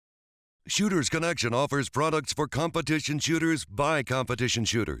Shooters Connection offers products for competition shooters by competition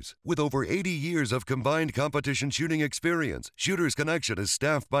shooters. With over 80 years of combined competition shooting experience, Shooters Connection is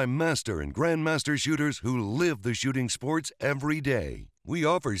staffed by master and grandmaster shooters who live the shooting sports every day. We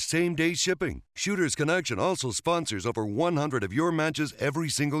offer same-day shipping. Shooters Connection also sponsors over 100 of your matches every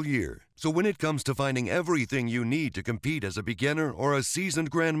single year. So when it comes to finding everything you need to compete as a beginner or a seasoned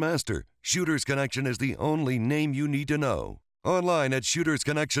grandmaster, Shooters Connection is the only name you need to know. Online at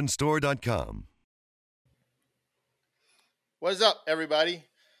shootersconnectionstore.com. What is up, everybody?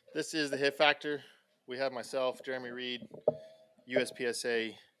 This is the Hit Factor. We have myself, Jeremy Reed,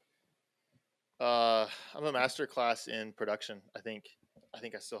 USPSA. I'm a master class in production. I think I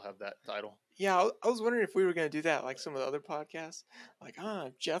still have that title. Yeah, I was wondering if we were going to do that like some of the other podcasts. Like,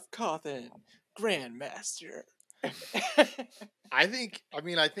 Jeff Cawthon, Grandmaster. I think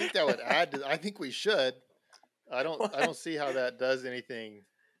that would add to, I think we should. I don't see how that does anything.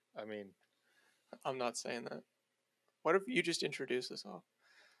 I mean, I'm not saying that. What if you just introduce us all?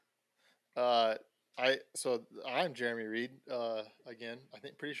 I'm Jeremy Reed. Again,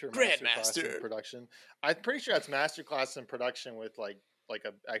 pretty sure masterclass in Grandmaster. production. I'm pretty sure that's masterclass in production with like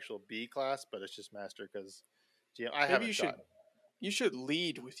a actual B class, but it's just master because I haven't you should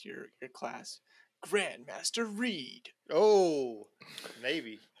lead with your class. Grandmaster Reed. Oh,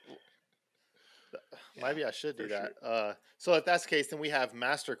 maybe. Maybe I should do that. Sure. So if that's the case, then we have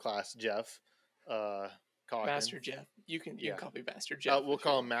Masterclass Jeff. Master Jeff. You can call me Master Jeff. We'll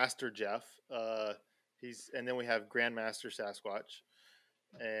call him Master Jeff. And then we have Grandmaster Sasquatch.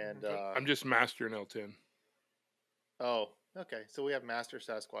 And I'm just Master in L10. Oh, okay. So we have Master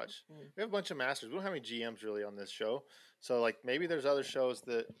Sasquatch. We have a bunch of masters. We don't have any GMs really on this show. So like maybe there's other shows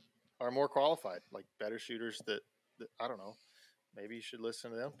that are more qualified, like better shooters that I don't know. Maybe you should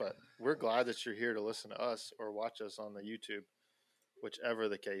listen to them, but we're glad that you're here to listen to us or watch us on the YouTube, whichever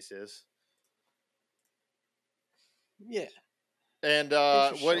the case is. Yeah. And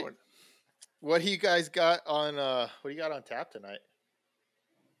what do you guys got on what do you got on tap tonight?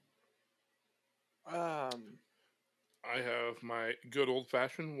 I have my good old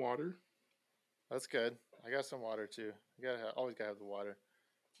fashioned water. That's good. I got some water too. Always gotta have the water.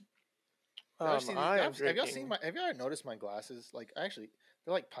 Have y'all noticed my glasses? Like they're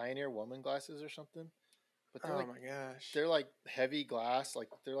like Pioneer Woman glasses or something. But they're my gosh. They're like heavy glass, like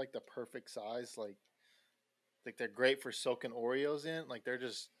they're like the perfect size, like they're great for soaking Oreos in. Like they're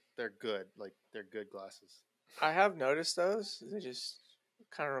good. Like they're good glasses. I have noticed those. They just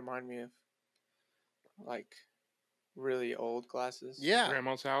kind of remind me of like really old glasses. Yeah.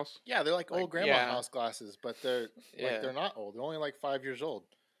 Grandma's house. Yeah, they're like old grandma's house glasses, but they're they're not old. They're only like 5 years old.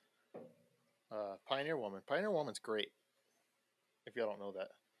 Pioneer Woman. Pioneer Woman's great. If y'all don't know that.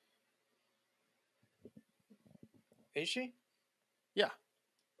 Is she? Yeah.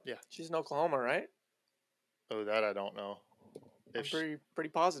 Yeah. She's in Oklahoma, right? Oh, that I don't know. I'm pretty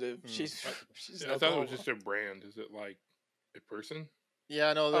positive. She's I thought it was just a brand. Is it like a person?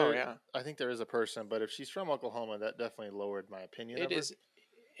 Yeah, no. I think there is a person, but if she's from Oklahoma, that definitely lowered my opinion of her.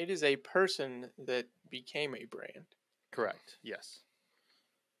 It is a person that became a brand. Correct. Yes.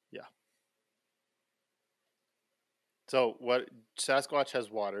 Yeah. So what? Sasquatch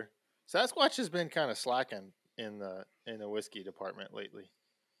has water. Sasquatch has been kind of slacking in the whiskey department lately.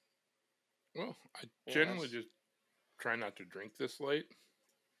 Well, I generally just try not to drink this late.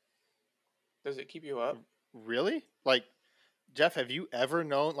 Does it keep you up? Really? Like, Jeff, have you ever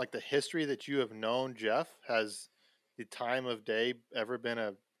known, like, the history that you have known Jeff? Has the time of day ever been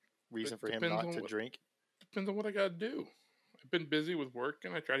a reason for him not to drink? Depends on what I got to do. I've been busy with work,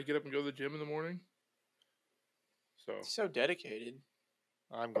 and I try to get up and go to the gym in the morning. So dedicated.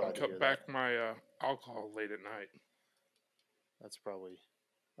 I'm glad to cut back my alcohol late at night. That's probably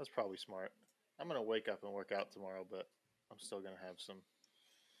smart. I'm gonna wake up and work out tomorrow, but I'm still gonna have some.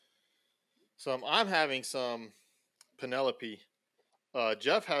 I'm having some Penelope.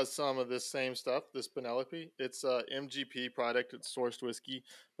 Jeff has some of this same stuff. This Penelope, it's a MGP product. It's sourced whiskey,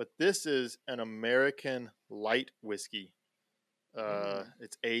 but this is an American light whiskey.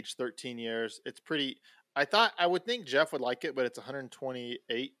 It's aged 13 years. It's pretty. I would think Jeff would like it, but it's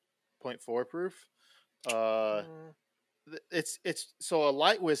 128.4 proof. It's so a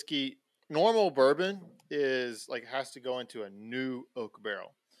light whiskey. Normal bourbon is like has to go into a new oak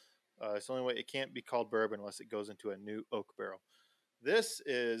barrel. It's the only way it can't be called bourbon unless it goes into a new oak barrel. It's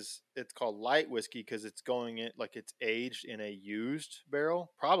called light whiskey because it's going in like it's aged in a used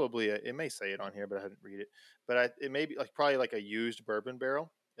barrel. Probably it may say it on here, but I didn't read it. But it may be like probably like a used bourbon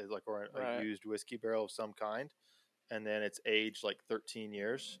barrel, or a used whiskey barrel of some kind, and then it's aged like 13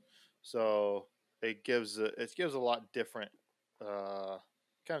 years. So it gives a lot different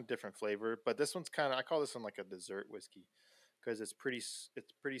kind of different flavor. But this one's kind of, I call this one like a dessert whiskey because it's pretty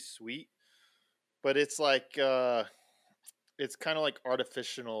sweet, but it's kind of like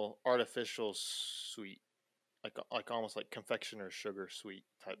artificial sweet, like almost like confectioner's sugar sweet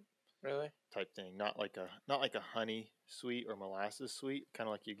Really? type thing. Not like a honey sweet or molasses sweet, kind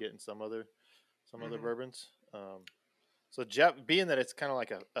of like you get in some other bourbons. So Jeff, being that it's kind of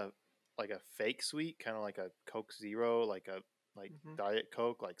like a fake sweet, kind of like a Coke Zero, like Diet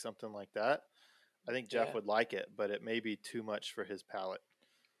Coke, like something like that. I think Jeff Yeah. would like it, but it may be too much for his palate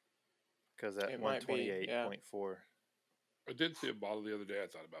because at It one might be, twenty eight yeah. point four. I did see a bottle the other day I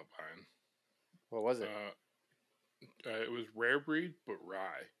thought about buying. What was it? It was rare breed, but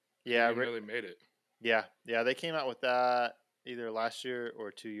rye. Yeah, I really made it. Yeah. They came out with that either last year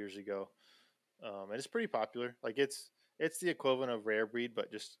or 2 years ago, and it's pretty popular. Like it's the equivalent of rare breed,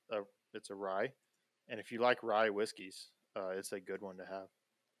 but just it's a rye. And if you like rye whiskeys, it's a good one to have.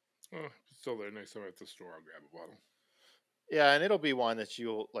 Oh, if it's still there next time at the store, I'll grab a bottle. Yeah, and it'll be one that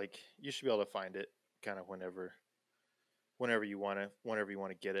you should be able to find it kind of whenever you want to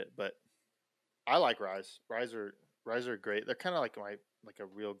get it. But I like ryes. Ryes are great. They're kind of like a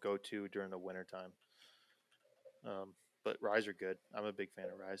real go-to during the wintertime. But ryes are good. I'm a big fan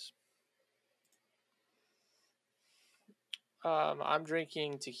of ryes. I'm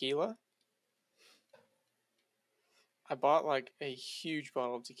drinking tequila. I bought like a huge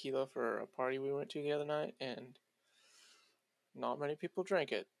bottle of tequila for a party we went to the other night, and not many people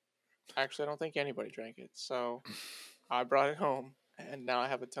drank it. Actually, I don't think anybody drank it. So I brought it home, and now I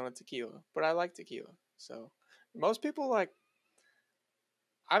have a ton of tequila. But I like tequila. So most people like.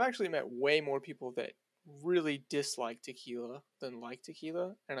 I've actually met way more people that really dislike tequila than like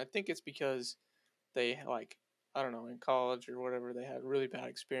tequila, and I think it's because they like, I don't know, in college or whatever, they had a really bad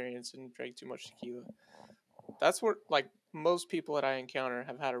experience and drank too much tequila. That's what, like, most people that I encounter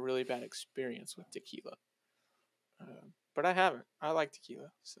have had a really bad experience with tequila. But I haven't. I like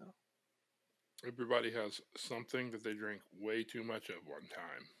tequila, so. Everybody has something that they drink way too much of one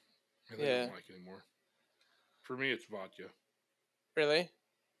time, and they Yeah. don't like anymore. For me, it's vodka. Really?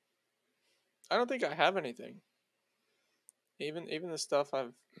 I don't think I have anything. Even the stuff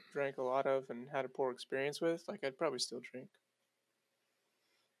I've drank a lot of and had a poor experience with, like, I'd probably still drink.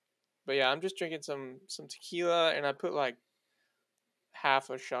 But yeah, I'm just drinking some tequila, and I put like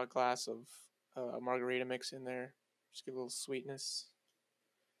half a shot glass of margarita mix in there, just get a little sweetness.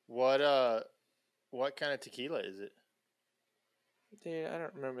 What kind of tequila is it? Dude, I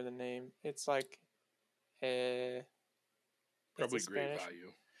don't remember the name. It's like, probably great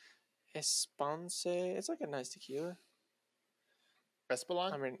value. Esponce. It's like a nice tequila.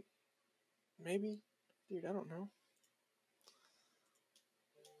 Espolon? I mean, maybe, dude. I don't know.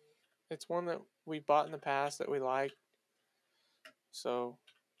 It's one that we bought in the past that we liked. So.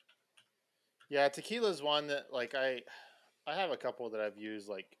 Yeah, tequila is one that like I have a couple that I've used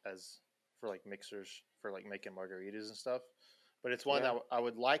like as for like mixers for like making margaritas and stuff. But it's one that I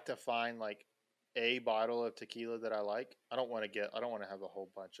would like to find like a bottle of tequila that I like. I don't want to have a whole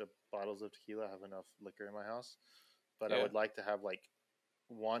bunch of bottles of tequila. I have enough liquor in my house. But I would like to have like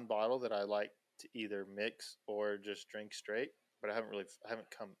one bottle that I like to either mix or just drink straight. But I haven't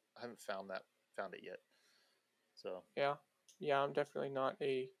found it yet. So yeah, I'm definitely not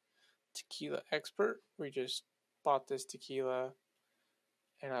a tequila expert. We just bought this tequila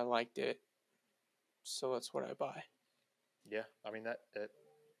and I liked it, so that's what I buy. Yeah, I mean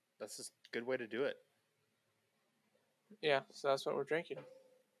that's a good way to do it. Yeah, so that's what we're drinking.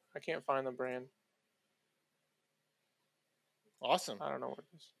 I can't find the brand. Awesome. I don't know what it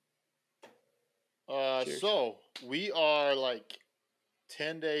is. So we are like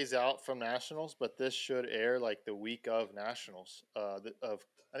 10 days out from Nationals, but this should air like the week of Nationals. I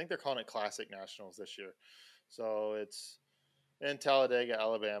think they're calling it Classic Nationals this year. So it's in Talladega,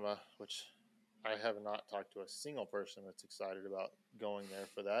 Alabama, which I have not talked to a single person that's excited about going there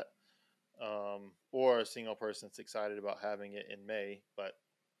for that, or a single person that's excited about having it in May. But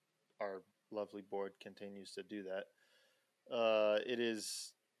our lovely board continues to do that. It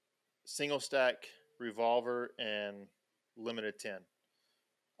is single stack, revolver, and limited 10,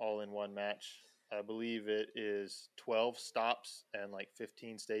 all in one match. I believe it is 12 stops and like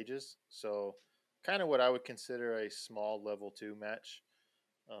 15 stages. So kind of what I would consider a small level 2 match.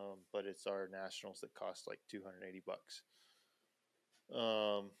 But it's our nationals that cost like $280.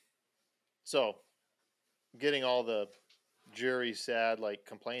 So getting all the jury sad, like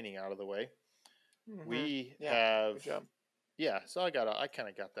complaining out of the way, we have, good job. So I kind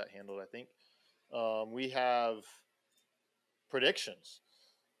of got that handled, I think. We have predictions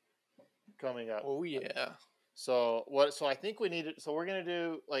coming up. Oh yeah. So what? So I think we need. So we're gonna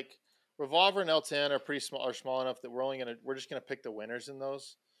do like Revolver and L10 are pretty small, are small enough that we're just gonna pick the winners in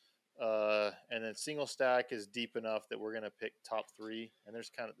those. And then single stack is deep enough that we're gonna pick top three. And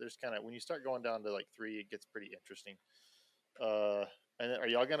there's kind of when you start going down to like three, it gets pretty interesting. Uh, and then are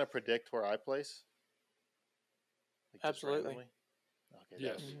y'all gonna predict where I place? Like Absolutely. randomly? Okay,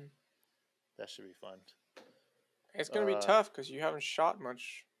 Yes. that should be fun. It's going to be tough because you haven't shot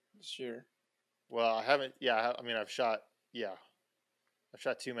much this year. Well, I haven't. Yeah, I mean, I've shot. Yeah, I've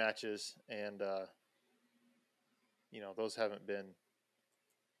shot 2 matches, and those haven't been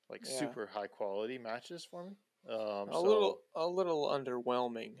like super high quality matches for me. A little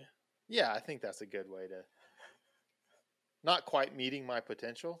underwhelming. Yeah, I think that's a good way to. Not quite meeting my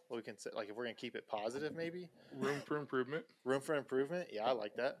potential. We can say, like, if we're gonna keep it positive, maybe Room for improvement. Room for improvement. Yeah, I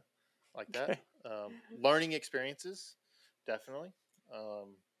like that. Learning experiences, definitely.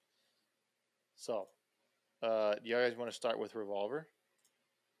 So, do you guys want to start with Revolver?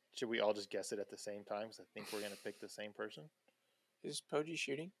 Should we all just guess it at the same time? Because I think we're going to pick the same person. Is Poggi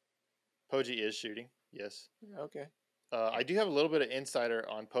shooting? Poggi is shooting, yes. Okay. I do have a little bit of insider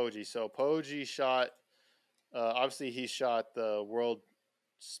on Poggi. So Poggi shot, obviously he shot the World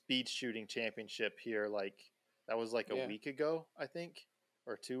Speed Shooting Championship here. That was like a week ago, I think,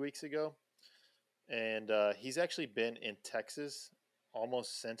 or 2 weeks ago. And he's actually been in Texas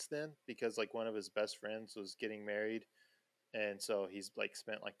almost since then because like one of his best friends was getting married. And so he's like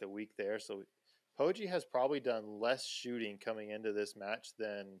spent like the week there. So Poggi has probably done less shooting coming into this match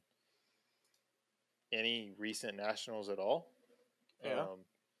than any recent nationals at all. Yeah.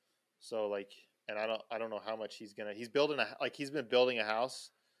 So like, and I don't know how much he's been building a house.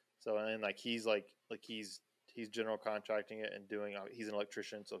 So, and like, he's general contracting it and he's an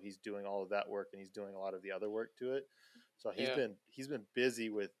electrician. So he's doing all of that work and he's doing a lot of the other work to it. So he's been busy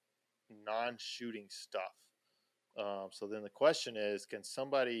with non-shooting stuff. So then the question is, can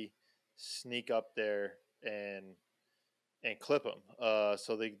somebody sneak up there and clip him?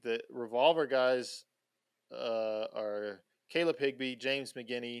 So the Revolver guys are Caleb Higbee, James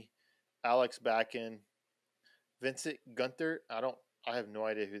McGinney, Alex Backen, Vincent Gunther. I have no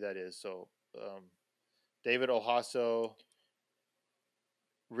idea who that is. So David Ohaso,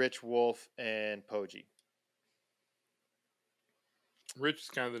 Rich Wolf, and Poggi. Rich is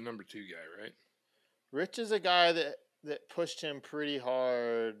kind of the number 2 guy, right? Rich is a guy that pushed him pretty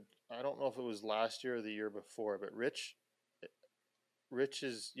hard. I don't know if it was last year or the year before, but Rich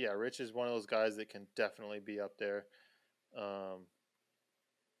is one of those guys that can definitely be up there.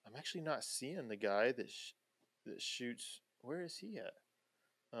 I'm actually not seeing the guy that shoots. Where is he at?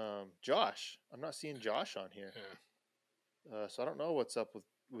 Josh. I'm not seeing Josh on here. Yeah. So I don't know what's up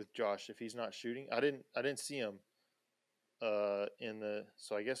with Josh if he's not shooting. I didn't see him. So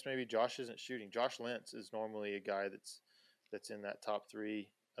I guess maybe Josh isn't shooting. Josh Lentz is normally a guy that's in that top 3.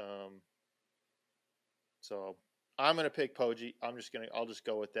 So I'm gonna pick Poggi. I'll just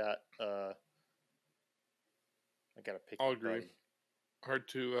go with that. I gotta pick. I'll agree. Hard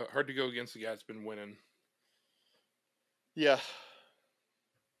to go against the guy that's been winning. Yeah.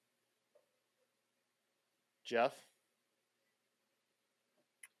 Jeff.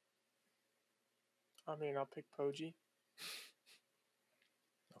 I mean, I'll pick Poggi.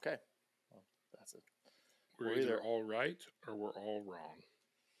 Okay. Well, that's it. We're either all right or we're all wrong.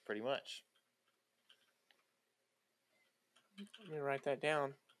 Pretty much. Let me write that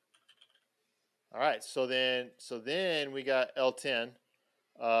down. All right. So then we got L10.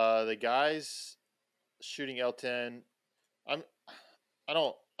 The guys shooting L10. I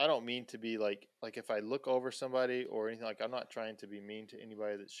don't mean to be like if I look over somebody or anything, like I'm not trying to be mean to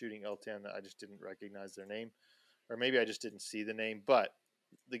anybody that's shooting L10 that I just didn't recognize their name, or maybe I just didn't see the name. But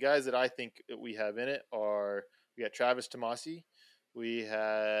the guys that I think we have in it we got Travis Tomasi, we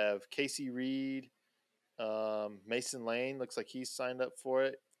have Casey Reed, Mason Lane looks like he's signed up for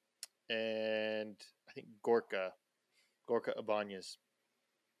it, and I think Gorka Ibanez.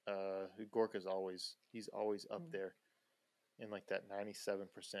 Gorka's always up there in like that 97%.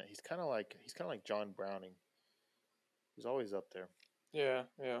 He's kind of like John Browning. He's always up there. Yeah.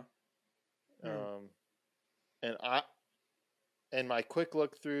 And my quick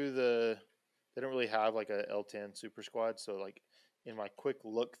look through they don't really have like a L10 super squad, so like in my quick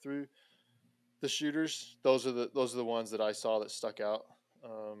look through the shooters, those are the ones that I saw that stuck out.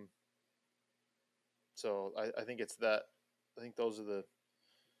 So I think it's that. I think those are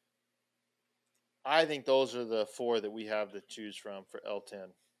the 4 that we have to choose from for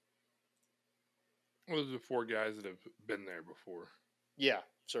L10. Well, those are the 4 guys that have been there before. Yeah,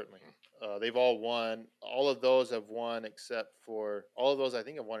 certainly. They've all won. All of those have won except for all of those. I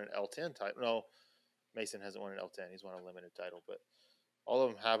think have won an L10 type. No, Mason hasn't won an L10. He's won a limited title, but all of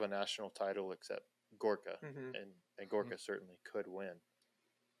them have a national title except Gorka, and Gorka certainly could win.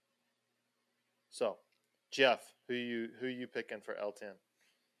 So, Jeff, who you picking for L10?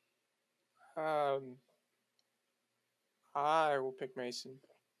 I will pick Mason.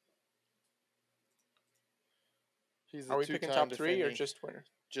 He's Are we picking top 3 or just winner?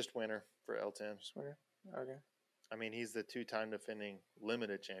 Just winner for L10. Just winner. Okay. I mean, he's the 2-time defending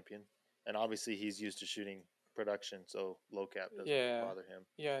limited champion, and obviously he's used to shooting production, so low cap doesn't bother him.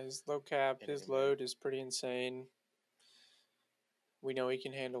 Yeah, his low cap, his load is pretty insane. We know he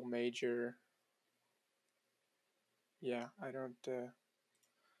can handle major. Yeah, I don't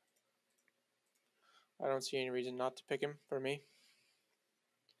see any reason not to pick him for me.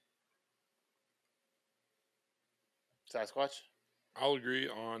 Sasquatch? I'll agree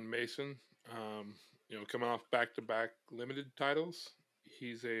on Mason. Coming off back-to-back limited titles,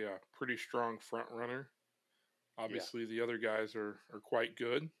 he's a pretty strong front runner. Obviously, the other guys are quite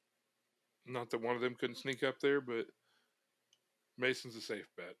good. Not that one of them couldn't sneak up there, but Mason's a safe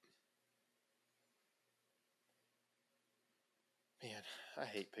bet. Man, I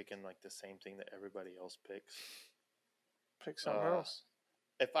hate picking like the same thing that everybody else picks. Pick something else.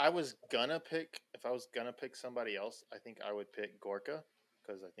 If I was gonna pick somebody else, I think I would pick Gorka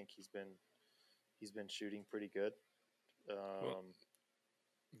because I think he's been shooting pretty good.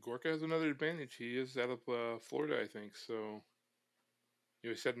 Gorka has another advantage. He is out of Florida, I think. So,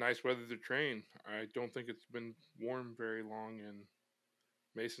 he said nice weather to train. I don't think it's been warm very long in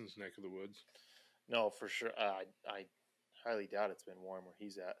Mason's neck of the woods. No, for sure. I highly doubt it's been warm where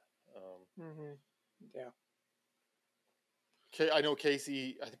he's at. Yeah. I know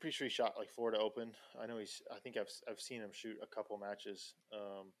Casey. I'm pretty sure he shot like Florida Open. I think I've seen him shoot a couple matches.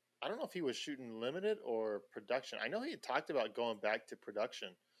 I don't know if he was shooting limited or production. I know he had talked about going back to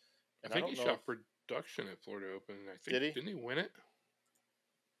production. I think he shot production at Florida Open. I think did he? Didn't he win it?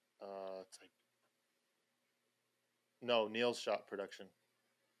 It's like no. Neil's shot production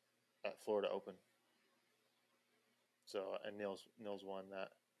at Florida Open. So and Neil's won that,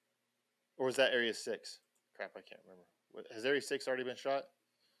 or was that Area 6? Crap, I can't remember. Has Area 6 already been shot?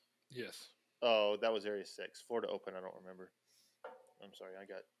 Yes. Oh, that was Area 6. Florida Open, I don't remember. I'm sorry, I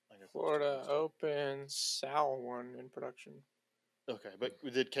got Florida Open, Sal won in production. Okay, but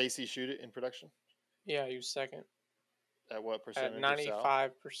did Casey shoot it in production? Yeah, he was second. At what percentage?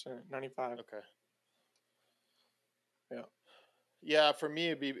 At 95%. 95. Okay. Yeah. Yeah, for me,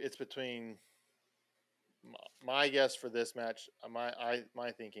 it's between. My guess for this match,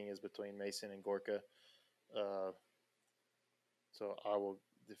 my thinking is between Mason and Gorka. So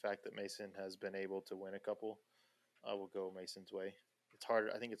the fact that Mason has been able to win a couple, I will go Mason's way. It's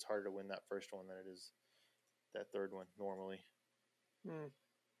harder. I think it's harder to win that first one than it is that third one normally.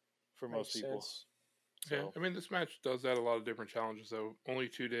 For most people. So. Yeah, I mean, this match does add a lot of different challenges, though. Only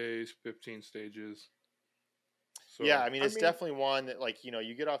 2 days, 15 stages. So, yeah, I mean, it's definitely one that, like,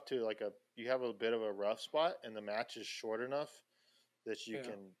 you get off to you have a bit of a rough spot, and the match is short enough that you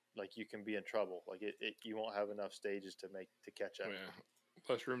can be in trouble. Like you won't have enough stages to catch up. Yeah,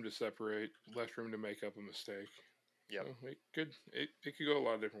 less room to separate, less room to make up a mistake. Yeah, so it could go a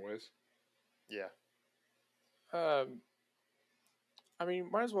lot of different ways. Yeah. I mean,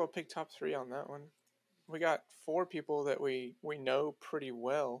 might as well pick top 3 on that one. We got 4 people that we know pretty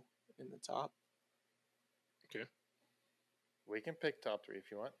well in the top. Okay. We can pick top 3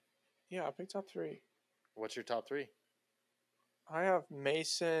 if you want. Yeah, I'll pick top 3. What's your top 3? I have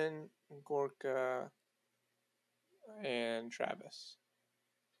Mason, Gorka, and Travis.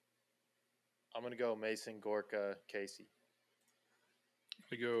 I'm going to go Mason, Gorka, Casey.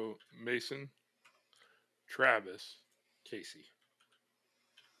 I go Mason, Travis, Casey.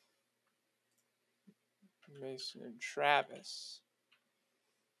 Mason and Travis,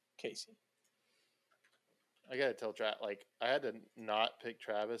 Casey. I got to tell I had to not pick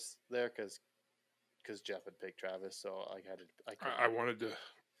Travis there because Jeff had picked Travis, so I wanted to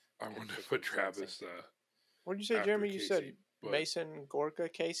put Travis. What did you say, Jeremy? Casey, you said Mason, Gorka,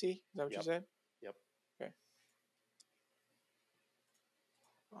 Casey. Is that what you said? Yep. Okay.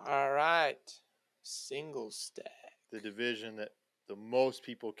 All right. Single stack. The division that the most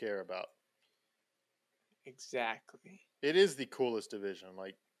people care about. Exactly. It is the coolest division.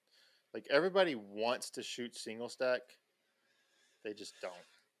 Like everybody wants to shoot single stack. They just don't.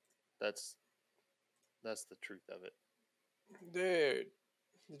 That's the truth of it. Dude,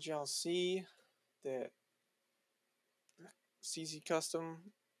 did y'all see that CZ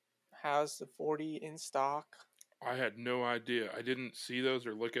Custom has the 40 in stock? I had no idea. I didn't see those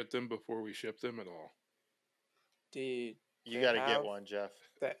or look at them before we shipped them at all. Dude, You They got to get have one, Jeff.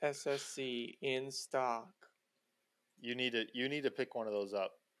 the SSC in stock. You need to pick one of those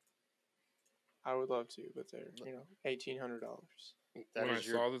up. I would love to, but they're $1,800. That When I is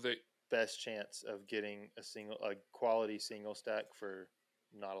your saw that they best chance of getting a quality single stack for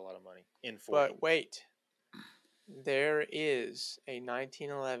not a lot of money in 40. But wait, there is a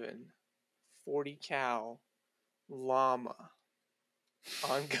 1911 40 cal llama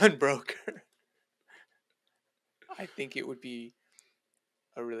on Gunbroker. I think it would be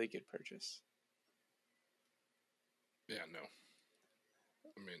a really good purchase. Yeah, no.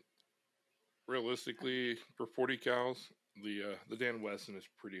 I mean, realistically, for 40 cows, the Dan Wesson is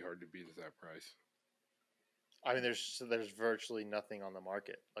pretty hard to beat at that price. I mean, there's virtually nothing on the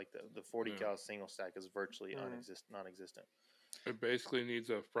market. Like the 40 cal single stack is virtually non-existent. It basically needs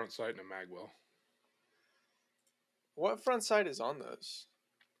a front sight and a magwell. What front sight is on those?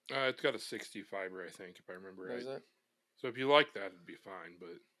 It's got a 60 fiber, I think, if I remember right. Is it? So if you like that, it'd be fine,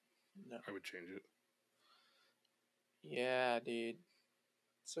 but No. I would change it. Yeah, dude.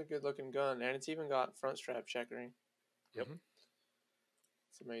 It's a good looking gun, and it's even got front strap checkering. Yep. Mm-hmm.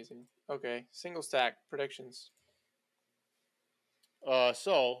 It's amazing. Okay, single stack predictions.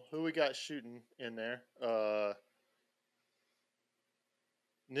 So who we got shooting in there?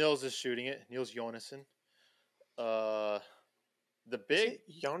 Nils is shooting it. Nils Jonassen. The big Is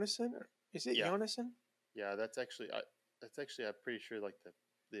it Jonassen? Is it Jonassen? Yeah, that's actually I'm pretty sure like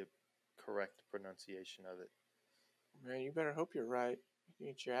the correct pronunciation of it. Man, you better hope you're right. You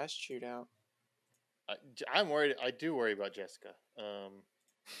get your ass chewed out. I'm worried. I do worry about Jessica.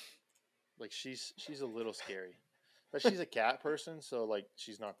 Like she's a little scary, but she's a cat person, so like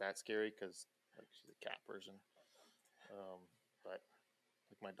she's not that scary because like she's a cat person. But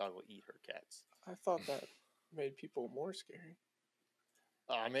like my dog will eat her cats. I thought that made people more scary.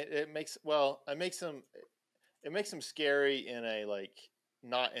 I mean, it makes them scary in a like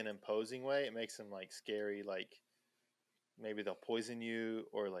not an imposing way. It makes them like scary, like maybe they'll poison you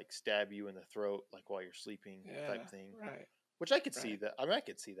or like stab you in the throat, like while you're sleeping, type thing. Right. Which I could see that. I mean, I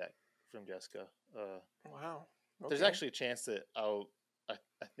could see that from Jessica. Wow. Okay. There's actually a chance that I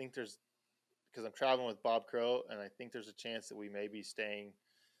think there's, because I'm traveling with Bob Crow, and I think there's a chance that we may be staying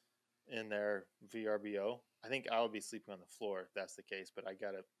in their VRBO. I think I would be sleeping on the floor if that's the case, but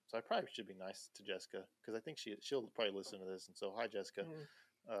so I probably should be nice to Jessica because I think she'll probably listen to this. And so, hi, Jessica.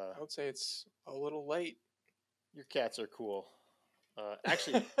 I would say it's a little late. Your cats are cool.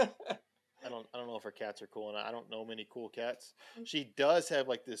 Actually, I don't know if her cats are cool, and I don't know many cool cats. She does have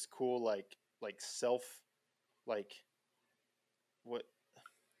like this cool like self like what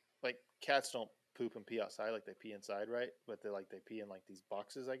like cats don't poop and pee outside, like they pee inside, right? But they pee in like these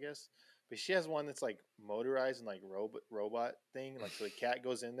boxes, I guess. But she has one that's like motorized and like robot thing, like so the cat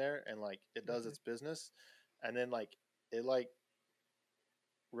goes in there and like it does its business, and then like it like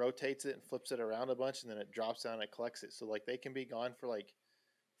rotates it and flips it around a bunch, and then it drops down and it collects it. So like they can be gone for like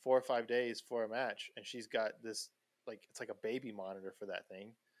 4 or 5 days for a match, and she's got this like it's like a baby monitor for that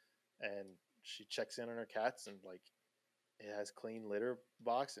thing, and she checks in on her cats, and like it has clean litter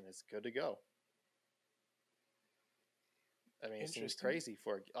box and it's good to go. I mean, it seems crazy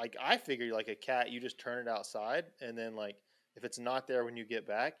for like I figure like a cat, you just turn it outside, and then like if it's not there when you get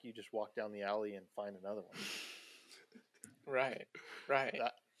back, you just walk down the alley and find another one. Right.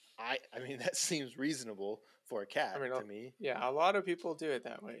 I mean that seems reasonable for a cat to me. Yeah, a lot of people do it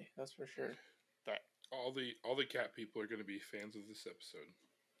that way. That's for sure. But all the cat people are going to be fans of this episode.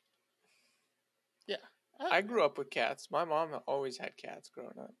 Yeah, I grew up with cats. My mom always had cats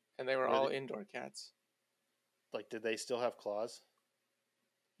growing up, and they were all indoor cats. Like, did they still have claws?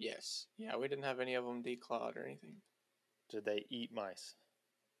 Yes. Yeah, we didn't have any of them declawed or anything. Did they eat mice?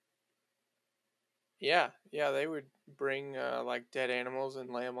 Yeah, they would bring like dead animals and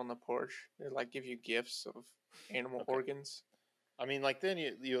lay them on the porch. They'd like give you gifts of animal organs. I mean, like then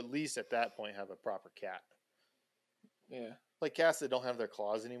you at least at that point have a proper cat. Yeah. Like cats that don't have their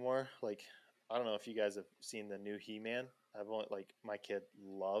claws anymore. Like I don't know if you guys have seen the new He-Man. I've only like my kid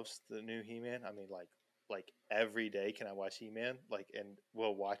loves the new He-Man. I mean, like every day can I watch He-Man? Like, and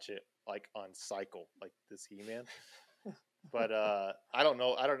we'll watch it like on cycle, like this He-Man. But I don't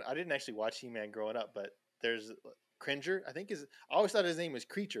know. I didn't actually watch He-Man growing up, but there's Cringer. I always thought his name was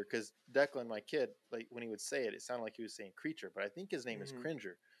Creature because Declan, my kid, like when he would say it, it sounded like he was saying Creature, but I think his name is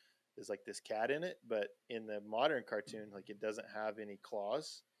Cringer. There's like this cat in it, but in the modern cartoon, like it doesn't have any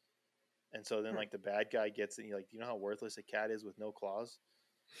claws. And so then like the bad guy gets it. And like, do you know how worthless a cat is with no claws?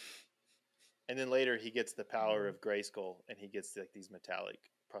 And then later he gets the power of Grayskull, and he gets like these metallic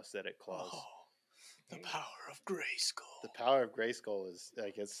prosthetic claws. Oh, the power of Grayskull. The power of Grayskull is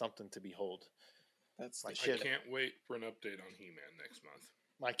like it's something to behold. That's My the kid- shit. I can't wait for an update on He-Man next month.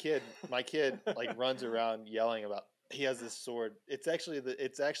 My kid like runs around yelling about. He has this sword. It's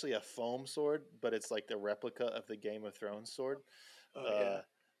actually a foam sword, but it's like the replica of the Game of Thrones sword. Oh yeah.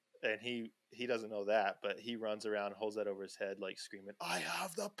 And he doesn't know that, but he runs around, holds that over his head, like screaming, "I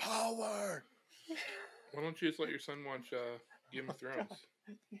have the power!" Why don't you just let your son watch Game of Thrones?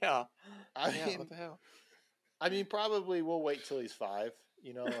 Yeah. I Yeah. mean, What the hell? probably we'll wait till he's 5.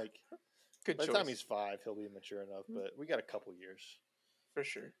 You know, like Good by the choice. time he's 5, he'll be mature enough. But we got a couple years For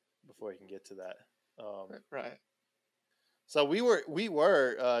sure. before he can get to that. Right. So we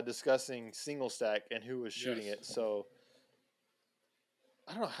were discussing single stack and who was shooting Yes. it. So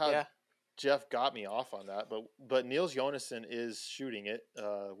I don't know how Yeah. Jeff got me off on that, but Niels Jonassen is shooting it,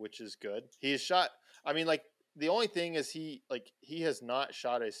 which is good. He has shot. I mean, like the only thing is he has not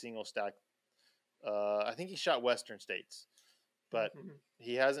shot a single stack. I think he shot Western States, but Mhm.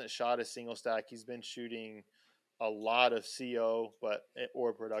 he hasn't shot a single stack. He's been shooting a lot of CO,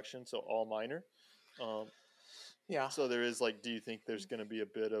 or production, so all minor. Yeah. So there is like, do you think there's going to be a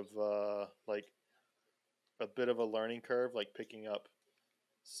bit of a learning curve, like picking up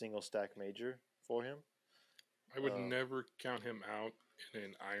single stack major for him? I would never count him out in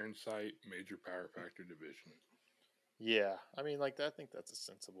an iron sight major power factor division. Yeah, I mean, like I think that's a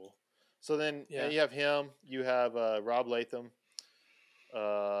sensible. So then Yeah. you have him. You have Rob Latham,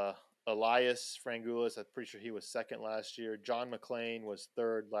 Elias Frangulis. I'm pretty sure he was second last year. John McClain was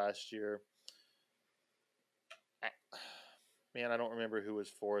third last year. Man, I don't remember who was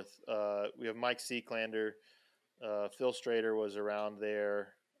fourth. We have Mike Seeklander. Phil Strader was around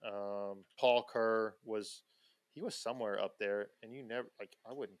there. Paul Kerr was somewhere up there, and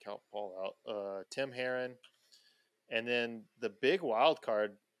I wouldn't count Paul out. Tim Herron, and then the big wild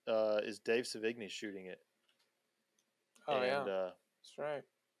card is Dave Savigny shooting it. Oh yeah. And, That's right.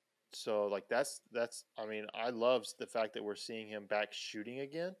 so like that's I mean, I love the fact that we're seeing him back shooting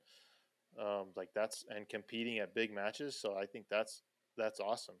again. Like that's and competing at big matches. So I think that's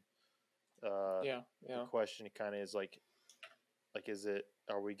awesome. Yeah. The Yeah. question kind of is like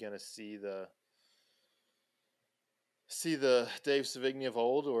are we gonna see the Dave Savigny of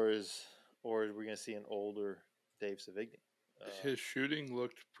old, or are we gonna see an older Dave Savigny? His shooting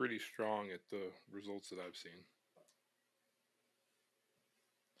looked pretty strong at the results that I've seen.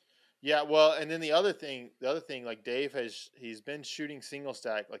 Yeah, well, and then the other thing, like Dave he's been shooting single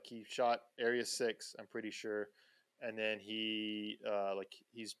stack, like he shot Area 6, I'm pretty sure, and then he's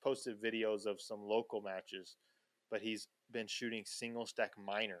posted videos of some local matches, but he's been shooting single stack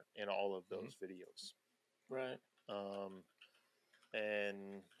minor in all of those videos. Right.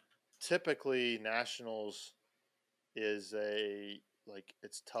 And typically nationals is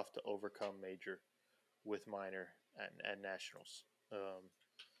it's tough to overcome major with minor at nationals.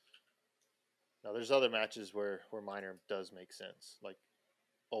 Now there's other matches where minor does make sense, like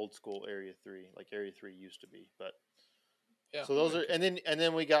old school Area 3, like Area 3 used to be. But Yeah. so those are, and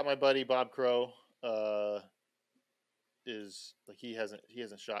then we got my buddy Bob Crow. Is like he hasn't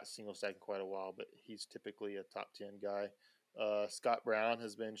shot single stack in quite a while, but he's typically a top 10 guy. Scott Brown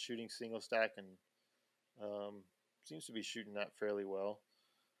has been shooting single stack and seems to be shooting that fairly well.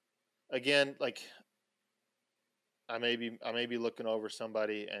 Again, like I may be looking over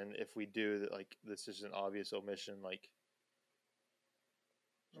somebody, and if we do that, like this is an obvious omission. Like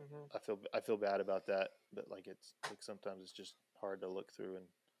I feel bad about that, but like it's like sometimes it's just hard to look through, and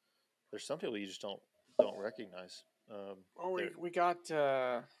there's some people you just don't recognize. We got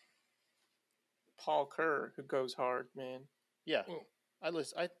Paul Kerr, who goes hard, man. Yeah, Well,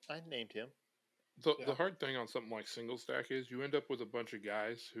 I named him. The hard thing on something like single stack is you end up with a bunch of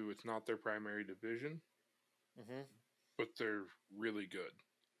guys who it's not their primary division, but they're really good.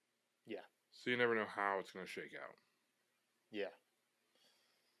 Yeah. So you never know how it's going to shake out. Yeah.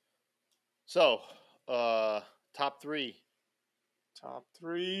 So, top three. Top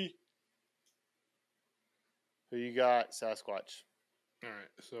three. Who you got, Sasquatch? All right,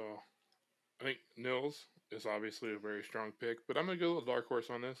 so I think Nils is obviously a very strong pick, but I'm going to go with a dark horse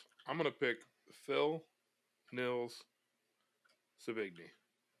on this. I'm going to pick Phil, Nils, Savigny.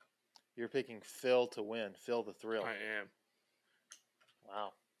 You're picking Phil to win. Phil the Thrill. I am.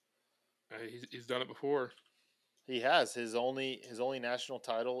 Wow. He's done it before. He has. His only national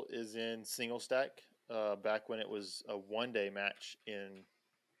title is in single stack. Back when it was a 1-day match in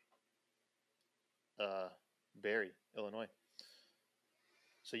Barrie, Illinois.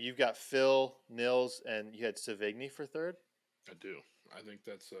 So you've got Phil, Nils, and you had Savigny for third. I do. I think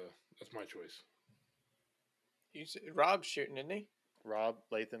that's my choice. You said Rob's shooting, isn't he? Rob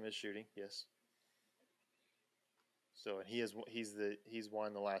Latham is shooting. Yes. So and he's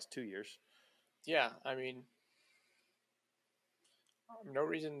won the last 2 years. yeah, I mean, no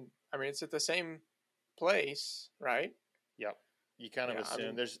reason. I mean, it's at the same place, right? Yep. You kind of Yeah, I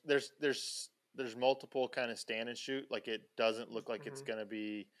assume mean, there's multiple kind of stand and shoot. Like it doesn't look like it's mhm, going to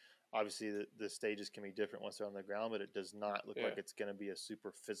be. Obviously, the stages can be different once they're on the ground, but it does not look yeah, like it's going to be a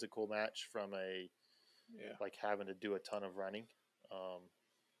super physical match from a yeah. like having to do a ton of running. Um,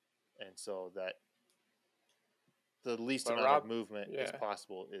 and so that the least But amount of Rob, movement as yeah,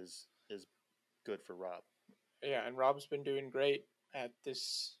 possible is good for Rob. yeah, and Rob's been doing great at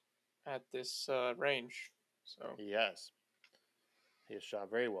this range. So, He has. He has shot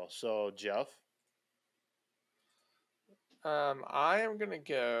very well. So Jeff, I am gonna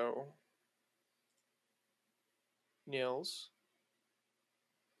go Nils,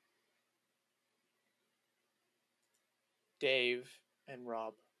 Dave, and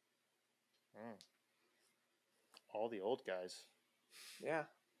Rob. mm, all the old guys. Yeah,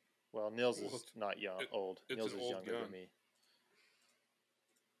 Well, Nils Well, is not young, it, old. it's Nils an is old younger gun. than me.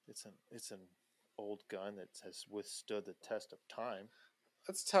 It's an old gun that has withstood the test of time.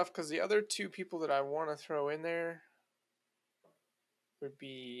 that's tough because the other two people that I want to throw in there would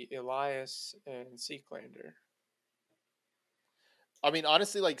be Elias and Seeklander. I mean,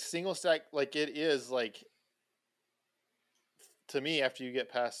 honestly, like single stack, like it is like to me after you get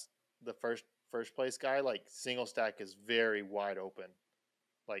past the first place guy, like single stack is very wide open.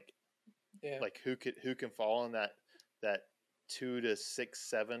 Like Yeah, who can fall in that 2 to 6,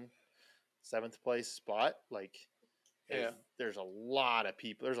 7 seventh place spot? Like yeah, there's a lot of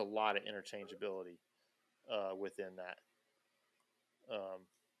people. There's a lot of interchangeability within that.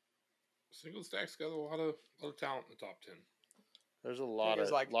 Single stack's got a lot of talent in the top 10. There's a thing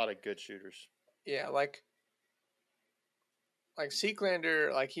is like, lot of good shooters. yeah, like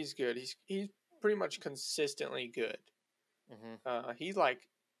Seeklander, like he's good. He's pretty much consistently good. Mm-hmm. He like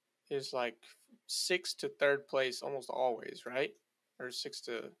is like sixth to third place almost always, right? Or sixth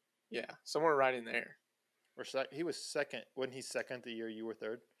to, yeah, somewhere right in there. Or he was second. Wasn't he second the year you were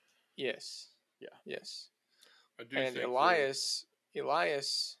third? Yes, Yeah. yes. I do And think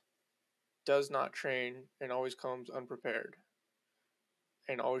Elias does not train and always comes unprepared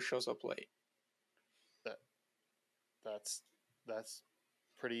and always shows up late. That that's that's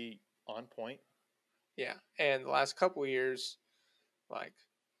pretty on point. Yeah, and the last couple years, like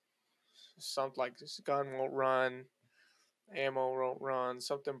something like this gun won't run, ammo won't run,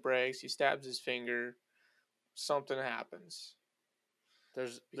 something breaks, he stabs his finger, something happens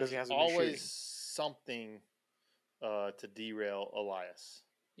because There's he hasn't been always shooting. something to derail Elias.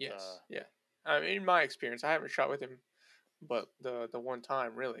 Yes, yeah. I mean, in my experience, I haven't shot with him, but the one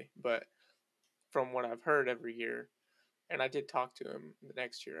time really. But from what I've heard every year, and I did talk to him the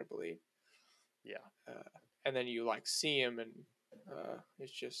next year, I believe. Yeah. And then you like see him, and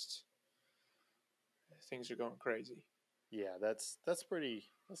it's just things are going crazy. Yeah, that's pretty.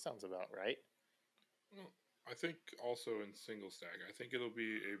 That sounds about right. well, I think also in single stack, I think it'll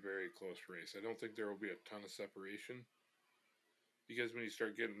be a very close race. I don't think there will be a ton of separation because when you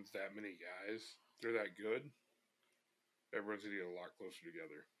start getting that many guys, they're that good. Everyone's gonna get a lot closer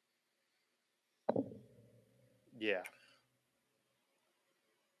together. Yeah.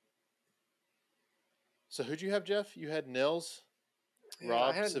 So who'd you have, Jeff? You had Nils, Yeah, I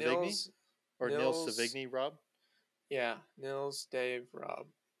Rob had Savigny, or Nils Nils, Savigny, Rob. yeah, Nils, Dave, Rob.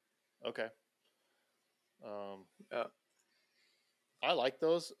 Okay. Um, Uh, I like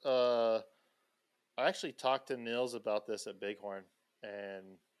those. I actually talked to Nils about this at Bighorn,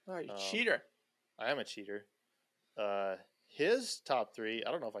 and oh, you um, cheater! I am a cheater. His top three.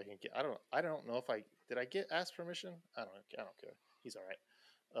 I don't know if I can get. I don't know if I did. I get asked permission. I don't care. He's all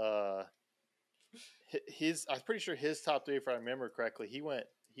right. His. I'm pretty sure his top three, if I remember correctly, he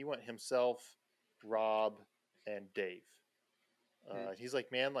went himself, Rob, and Dave. He's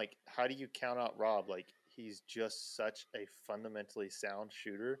like, man, like, how do you count out Rob? Like, he's just such a fundamentally sound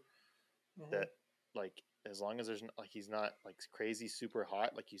shooter that, like, as long as there's like he's not like crazy super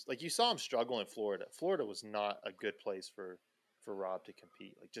hot, like you saw him struggle in Florida. Florida was not a good place for Rob to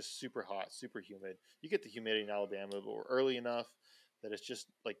compete. Like, just super hot, super humid. You get the humidity in Alabama, but we're early enough that it's just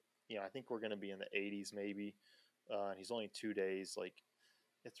like, I think we're going to be in the 80s maybe. And he's only 2 days. Like,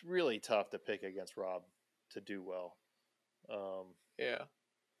 it's really tough to pick against Rob to do well. Yeah.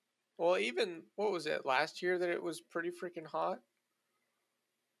 Well, even what was it last year that it was pretty freaking hot?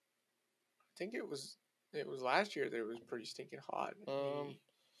 I think it was last year that it was pretty stinking hot.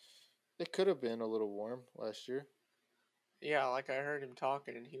 It could have been a little warm last year. Yeah, like I heard him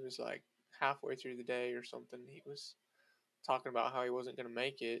talking, and he was like halfway through the day or something. He was talking about how he wasn't going to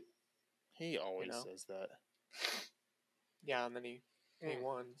make it. He always says that. Yeah, and then he he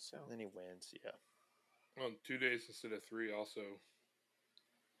won. So then he wins. Yeah. Well, 2 days instead of 3 also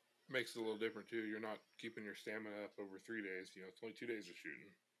makes it a little different too. You're not keeping your stamina up over 3 days. You know, it's only 2 days of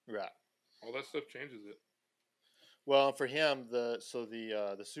shooting. Right. All that stuff changes it. Well, for him, the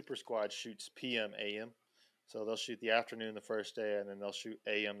super squad shoots PM AM, so they'll shoot the afternoon the first day, and then they'll shoot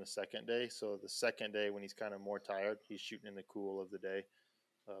AM the second day. So the second day, when he's kind of more tired, he's shooting in the cool of the day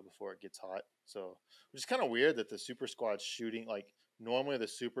before it gets hot. So which is kind of weird that the super squad's shooting like normally the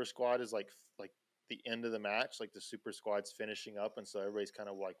super squad is like the end of the match, like the super squad's finishing up, and so everybody's kind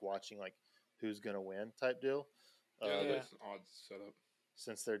of like watching like who's gonna win type deal. Yeah, that's an odd setup.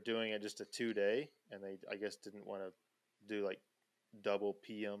 Since they're doing it just a 2-day, and they I guess didn't want to do like double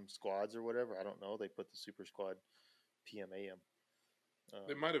PM squads or whatever. I don't know. They put the super squad PM AM.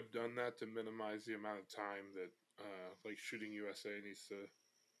 They might have done that to minimize the amount of time that like Shooting USA needs to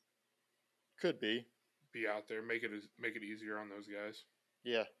could be out there, make it easier on those guys.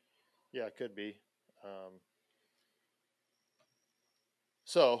 Yeah, it could be.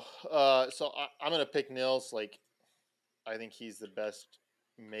 So I'm gonna pick Nils. Like, I think he's the best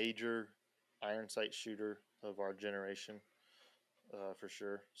major iron sight shooter of our generation, for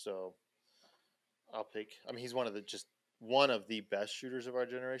sure. So I'll pick. I mean, he's one of the best shooters of our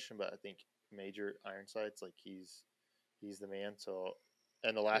generation. But I think major iron sights, like he's the man. So,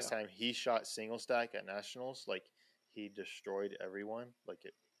 and the last time he shot single stack at nationals, like he destroyed everyone.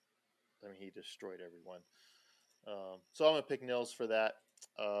 He destroyed everyone. So I'm gonna pick Nils for that.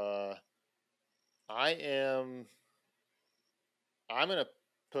 I'm gonna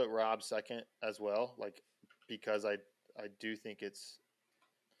put Rob second as well, like because I do think it's.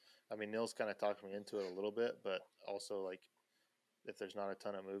 I mean, Nils kind of talked me into it a little bit, but also like if there's not a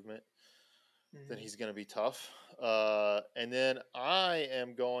ton of movement, then he's gonna be tough. And then I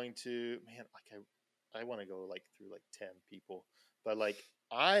am going to I want to go like through like 10 people, but like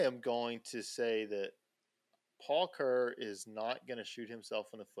I am going to say that Paul Kerr is not going to shoot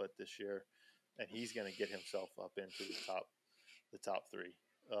himself in the foot this year, and he's going to get himself up into the top 3.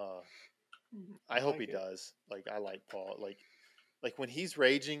 I hope he does. Like I like Paul. Like when he's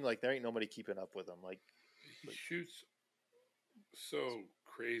raging, like there ain't nobody keeping up with him. Like he shoots so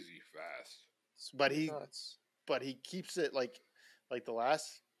crazy fast, but he keeps it like the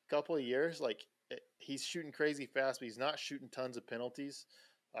last couple of years. Like he's shooting crazy fast, but he's not shooting tons of penalties.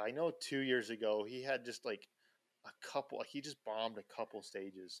 I know 2 years ago he had just like a couple. Like he just bombed a couple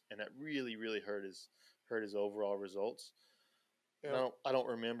stages, and that really hurt his overall results. Yeah. I don't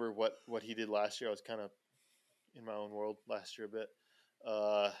remember what he did last year. I was kind of in my own world last year a bit,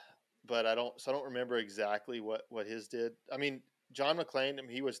 but I don't remember exactly what his did. I mean, John McClain, I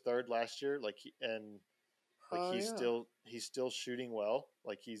mean, he was third last year. He's still shooting well.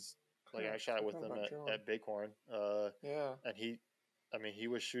 Like I shot with him at Bighorn. And he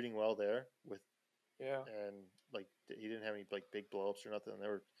was shooting well there with. Yeah. And like he didn't have any like big blowups or nothing.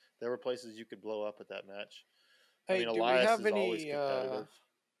 There were places you could blow up at that match. Hey, Elias is always competitive.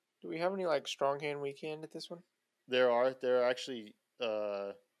 Do we have any like strong hand weekend at this one? There are actually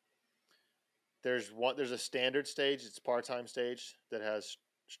there's a standard stage. It's part-time stage that has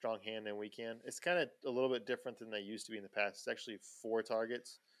strong hand and weekend. It's kind of a little bit different than they used to be in the past. It's actually 4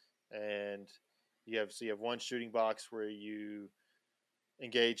 targets, and you have one shooting box where you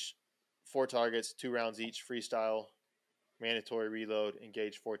engage 4 targets, 2 rounds each, freestyle, mandatory reload,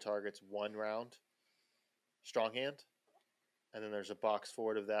 engage 4 targets, 1 round, strong hand. And then there's a box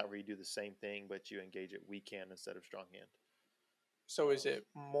forward of that where you do the same thing, but you engage it weak hand instead of strong hand. So is it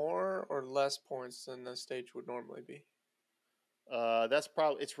more or less points than the stage would normally be? That's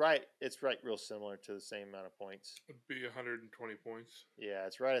probably it's right real similar to the same amount of points. It'd be 120 points. Yeah,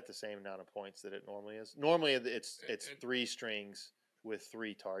 it's right at the same amount of points that it normally is. Normally it's 3 strings with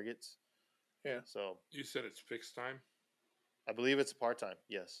 3 targets. Yeah. So you said it's fixed time? I believe it's a part-time,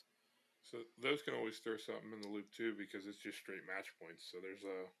 yes. So those can always throw something in the loop too, because it's just straight match points. So there's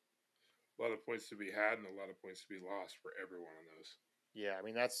a lot of points to be had and a lot of points to be lost for everyone on those. Yeah, I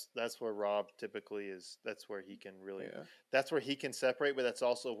mean that's where Rob typically is. That's where he can really. Yeah. That's where he can separate, but that's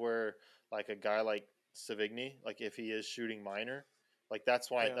also where like a guy like Savigny, like if he is shooting minor, like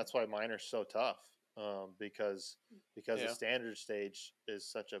that's why minor's so tough. Because the standard stage is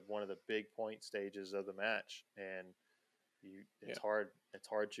such one of the big point stages of the match, and it's hard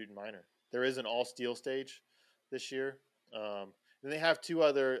shooting minor. There is an all steel stage this year. And they have 2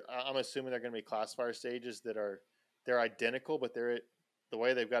 other. I'm assuming they're going to be classifier stages they're identical, but the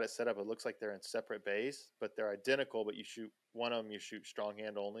way they've got it set up, it looks like they're in separate bays, but they're identical. But you shoot one of them, you shoot strong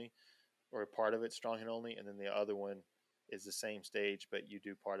hand only, or part of it strong hand only, and then the other one is the same stage, but you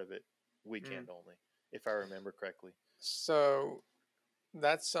do part of it weak hand only, if I remember correctly. So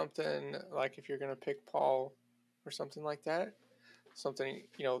that's something like if you're gonna pick Paul or something like that. Something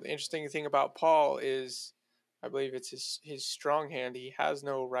the interesting thing about Paul is, I believe it's his strong hand. He has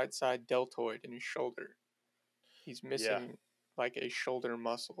no right side deltoid in his shoulder. He's Yeah. missing like a shoulder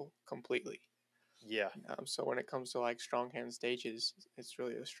muscle completely. Yeah. So when it comes to like strong hand stages, it's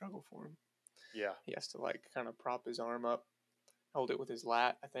really a struggle for him. Yeah. He has to like kind of prop his arm up, hold it with his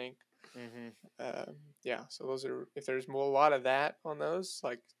lat, I think. Mm-hmm. Yeah. So those are, if there's a lot of that on those,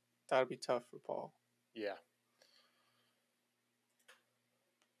 like that'd be tough for Paul. Yeah.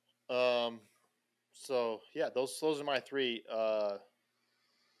 So yeah, those are my three. I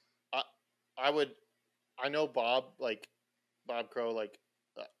know Bob Crow uh,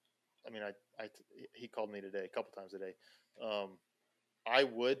 he called me today a couple times a day. I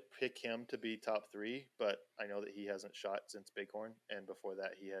would pick him to be top three, but I know that he hasn't shot since Bighorn, and before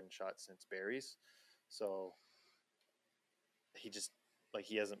that he hadn't shot since Barry's. So he just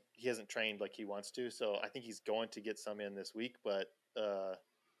he hasn't trained like he wants to. So I think he's going to get some in this week, but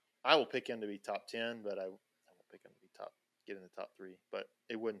I will pick him to be top 10, but I won't pick him to be get in the top three. But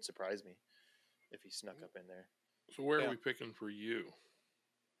it wouldn't surprise me if he snuck up in there. So where are we picking for you?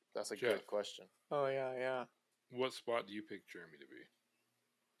 That's a Jeff, good question. Oh yeah. What spot do you pick Jeremy to be?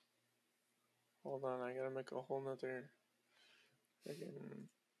 Hold on, I gotta make a whole nother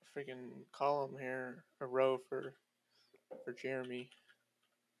freaking column here, a row for Jeremy.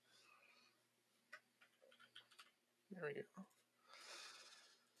 There we go.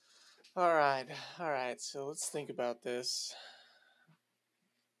 All right. So let's think about this.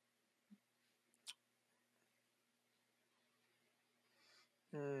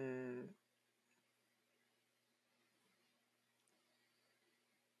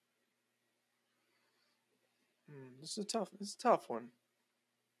 This is a tough one.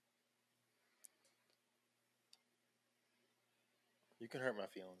 You can hurt my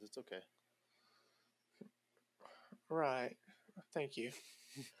feelings. It's okay. Right. Thank you.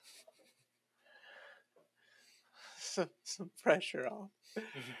 some pressure off.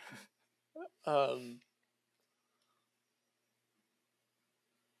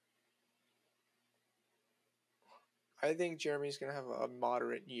 I think Jeremy's gonna have a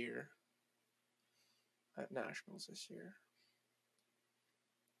moderate year at Nationals this year.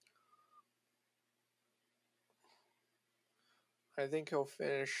 I think he'll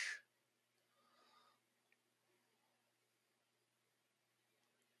finish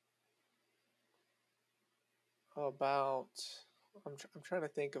about. I'm trying to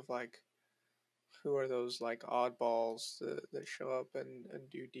think of like who are those like oddballs that show up and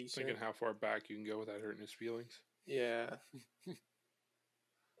do decent. Thinking how far back you can go without hurting his feelings. Yeah.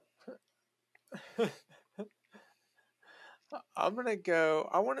 I'm gonna go.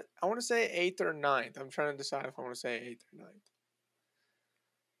 I want to say 8th or 9th. I'm trying to decide if I want to say 8th or 9th.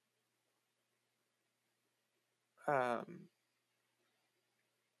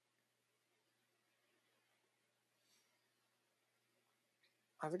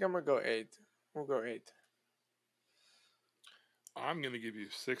 I think I'm gonna go 8th. We'll go 8th. I'm gonna give you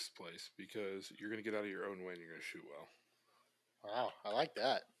 6th place because you're gonna get out of your own way and you're gonna shoot well. Wow, I like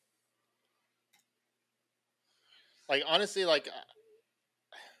that. Like honestly,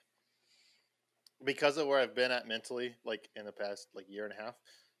 because of where I've been at mentally, like in the past year and a half,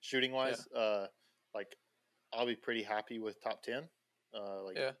 shooting wise, I'll be pretty happy with top 10.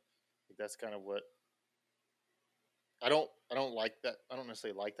 That's kind of what I don't like that. I don't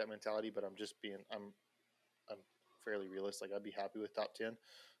necessarily like that mentality, but I'm fairly realistic. I'd be happy with top 10.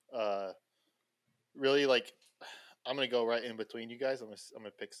 Really, I'm gonna go right in between you guys. I'm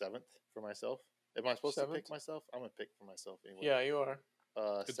gonna pick 7th for myself. Am I supposed 7th? to pick myself? I'm gonna pick for myself anyway. Yeah, you are.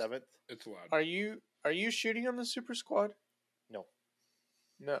 7th. It's allowed. Are you shooting on the Super Squad? No.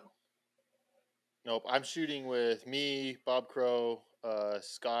 Nope. I'm shooting with me, Bob Crow,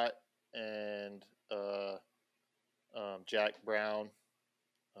 Scott, and Jack Brown,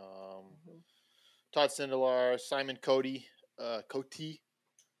 Todd Sindelar, Simon Cote. He's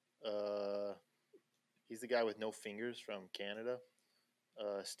the guy with no fingers from Canada.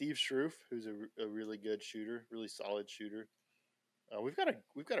 Steve Schroof, who's a really good shooter, really solid shooter. We've got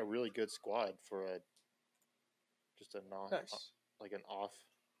a really good squad for an off. Nice.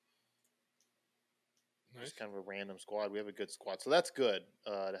 Just kind of a random squad. We have a good squad, so that's good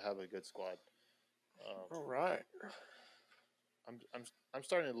to have a good squad. All right. I'm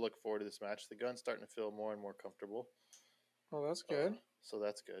starting to look forward to this match. The gun's starting to feel more and more comfortable. Oh, that's good. So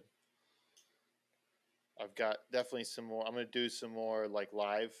that's good. I've got definitely some more. I'm going to do some more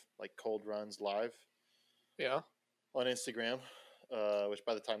live, cold runs live. Yeah. On Instagram, which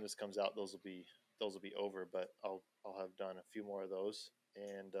by the time this comes out, those will be those will be over, but I'll have done a few more of those.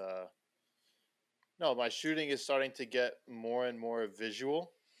 And no, my shooting is starting to get more and more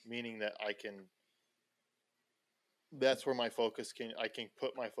visual, meaning that that's where my focus I can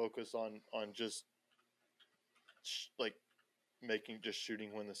put my focus on just like just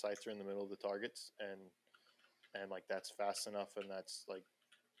shooting when the sights are in the middle of the targets, and like that's fast enough, and that's like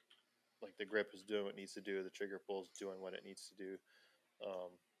the grip is doing what it needs to do, the trigger pull's doing what it needs to do.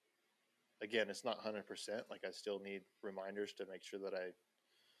 Again, it's not 100%. Like I still need reminders to make sure that I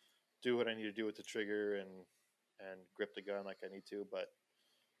do what I need to do with the trigger and grip the gun like I need to, but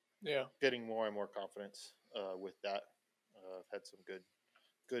yeah, getting more and more confidence with that. I've had some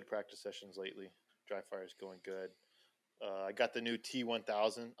good practice sessions lately. Dry fire is going good. I got the new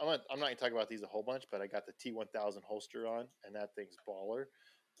T1000. I'm not going to talk about these a whole bunch, but I got the T1000 holster on, and that thing's baller.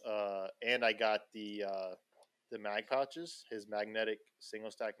 And I got the mag pouches, his magnetic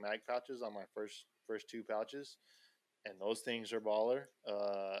single stack mag pouches on my first two pouches, and those things are baller.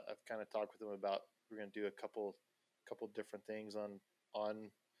 I've kind of talked with him about we're going to do a couple different things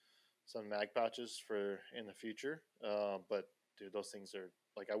on some mag pouches for in the future. But dude, those things are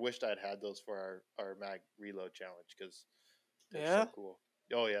like, I wished I'd had those for our mag reload challenge, because they're so cool.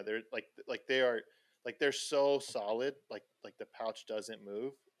 Oh yeah, they're they're so solid. Like the pouch doesn't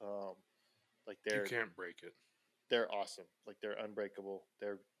move. Like you can't break it. They're awesome. Like they're unbreakable.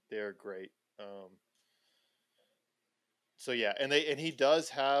 They're great. So yeah, and he does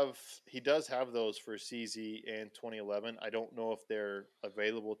have those for CZ and 2011. I don't know if they're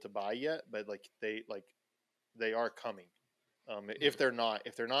available to buy yet, but they are coming. If they're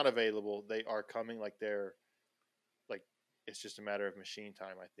not available, they are coming. Like it's just a matter of machine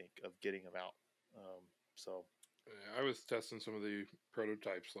time, I think, of getting them out. So I was testing some of the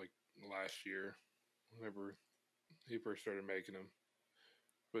prototypes like last year, whenever he first started making them.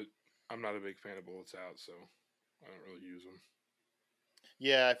 But I'm not a big fan of bullets out, so I don't really use them.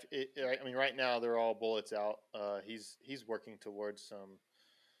 Yeah, I mean, right now they're all bullets out. He's working towards some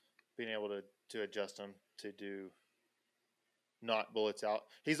being able to adjust them to do not bullets out.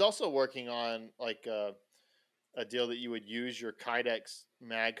 He's also working on like a deal that you would use your Kydex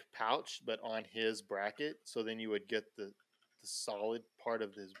mag pouch, but on his bracket. So then you would get the solid part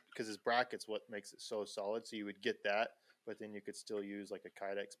of his, because his bracket's what makes it so solid. So you would get that, but then you could still use like a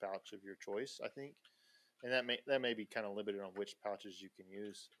Kydex pouch of your choice, I think. And that may be kind of limited on which pouches you can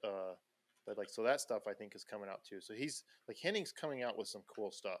use. But like, so that stuff I think is coming out too. So he's like, Henning's coming out with some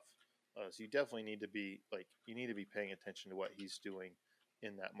cool stuff. So you definitely need to be paying attention to what he's doing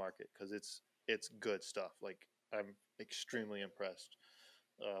in that market, because it's good stuff. Like, I'm extremely impressed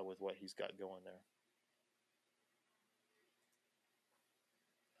with what he's got going there.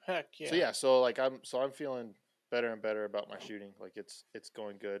 Heck yeah. So yeah, so like I'm feeling better and better about my shooting. Like it's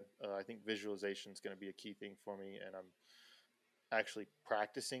going good. I think visualization is going to be a key thing for me, and I'm actually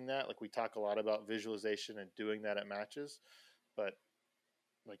practicing that. Like we talk a lot about visualization and doing that at matches, but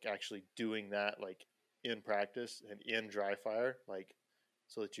like actually doing that like in practice and in dry fire, like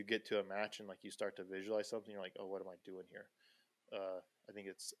so that you get to a match and like you start to visualize something, you're like, oh, what am I doing here? I think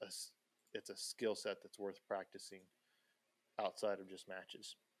it's a skill set that's worth practicing outside of just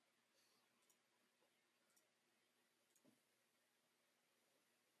matches.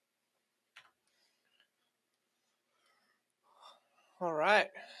 All right.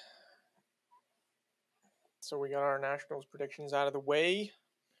 So we got our nationals predictions out of the way.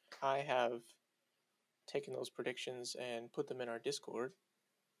 I have taken those predictions and put them in our Discord.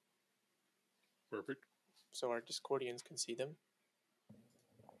 Perfect. So our Discordians can see them.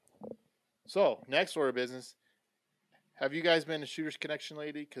 So, next order of business. Have you guys been to Shooters Connection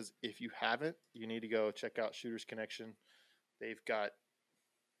lately? Because if you haven't, you need to go check out Shooters Connection. They've got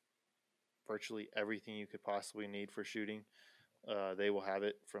virtually everything you could possibly need for shooting. They will have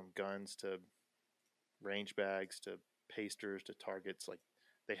it from guns to range bags to pasters to targets. Like,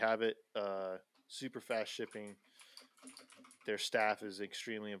 they have it. Super fast shipping. Their staff is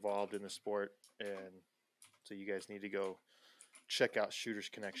extremely involved in the sport, and so you guys need to go check out Shooters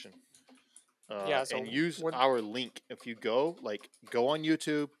Connection. And use our link. If you go on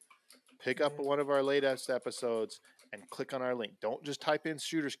YouTube, pick up one of our latest episodes, and click on our link. Don't just type in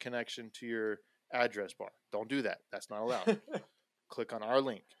Shooters Connection to your address bar. Don't do that. That's not allowed. Click on our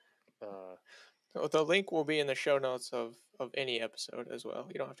link. The link will be in the show notes of any episode as well.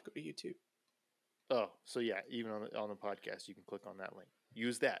 You don't have to go to YouTube. Oh, so yeah, even on the podcast, you can click on that link.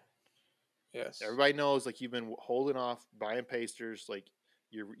 Use that. Yes. Everybody knows, like, you've been holding off buying pasters. Like,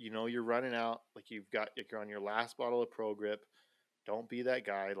 you're running out. Like, you're on your last bottle of Pro Grip. Don't be that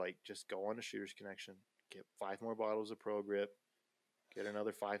guy. Like, just go on to Shooters Connection. Get 5 more bottles of Pro Grip. Get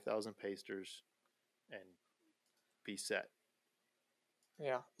another 5,000 pasters. and be set.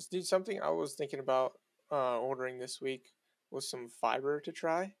 Yeah, dude. Something I was thinking about ordering this week was some fiber to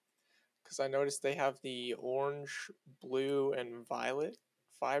try, because I noticed they have the orange, blue, and violet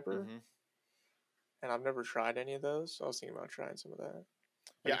fiber, Mm-hmm. and I've never tried any of those. So I was thinking about trying some of that. Have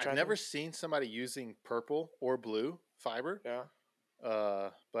Yeah, you I've tried never them? seen somebody using purple or blue fiber. Yeah.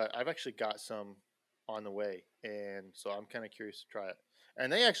 But I've actually got some on the way, and so I'm kind of curious to try it.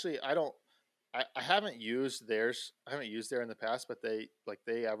 And they actually, I haven't used theirs. I haven't used there in the past, but they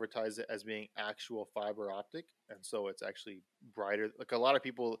advertise it as being actual fiber optic, and so it's actually brighter. Like a lot of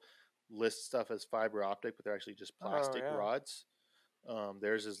people list stuff as fiber optic, but they're actually just Oh plastic yeah. rods.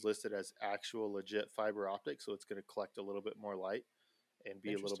 Theirs is listed as actual legit fiber optic, so it's going to collect a little bit more light and be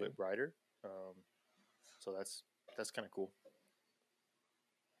a little Interesting. bit brighter. So that's kind of cool.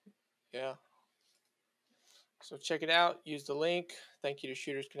 Yeah. So check it out. Use the link. Thank you to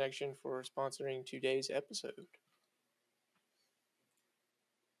Shooters Connection for sponsoring today's episode.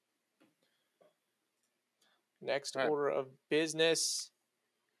 Next All right. order of business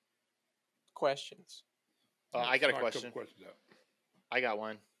questions. I got a Knock question. couple questions out. I got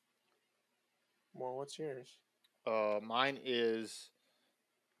one. Well, what's yours? Mine is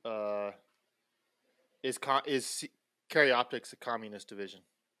Carry Optics a communist division?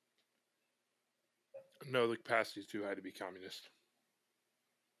 No, the capacity is too high to be communist.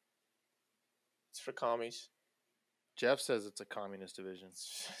 It's for commies. Jeff says it's a communist division.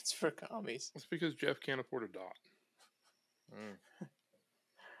 It's for commies. It's because Jeff can't afford a dot.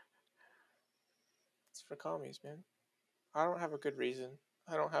 It's for commies, man. I don't have a good reason.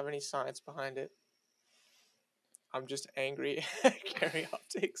 I don't have any science behind it. I'm just angry at Carry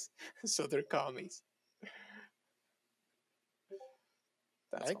Optics, so they're commies.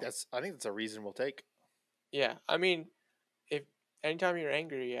 I think that's a reasonable take. Yeah. I mean, if anytime you're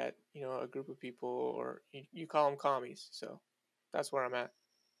angry at a group of people, or you call them commies, so that's where I'm at.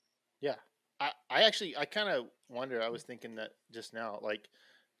 Yeah, I kind of wonder. I was thinking that just now. Like,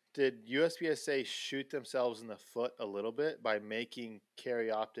 did USPSA shoot themselves in the foot a little bit by making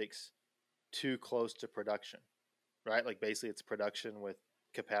Carry Optics too close to production? Right, like basically it's production with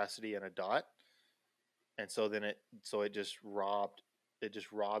capacity and a dot, and so then it just robbed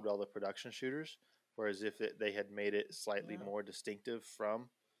all the production shooters. Whereas if they had made it slightly more distinctive from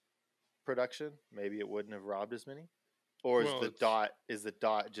production, maybe it wouldn't have robbed as many. Or is the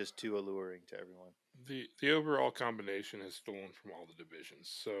dot just too alluring to everyone? The overall combination has stolen from all the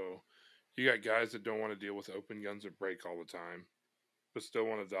divisions. So you got guys that don't want to deal with open guns that break all the time, but still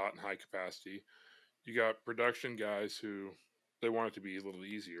want a dot and high capacity. You got production guys who they want it to be a little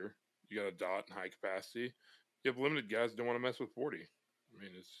easier. You got a dot and high capacity. You have limited guys that don't want to mess with 40. I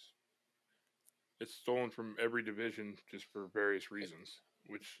mean, it's stolen from every division just for various reasons.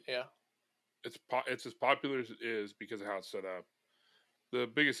 Which it's as popular as it is because of how it's set up. The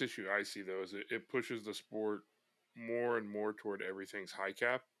biggest issue I see though is it pushes the sport more and more toward everything's high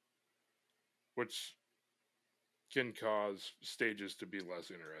cap, which can cause stages to be less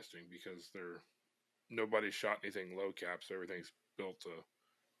interesting because nobody shot anything low cap, so everything's built to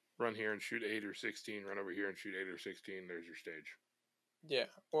run here and shoot 8 or 16, run over here and shoot 8 or 16, there's your stage. Yeah.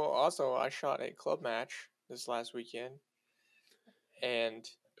 Well, also, I shot a club match this last weekend, and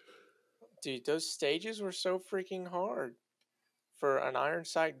dude, those stages were so freaking hard for an iron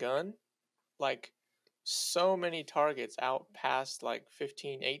sight gun. Like, so many targets out past like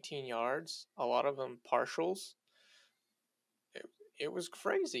 15, 18 yards, a lot of them partials. It was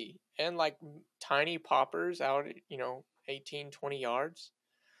crazy. And like tiny poppers out at 18, 20 yards.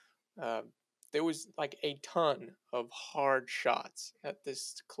 There was like a ton of hard shots at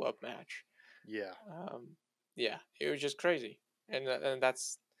this club match. Yeah. Yeah, it was just crazy. And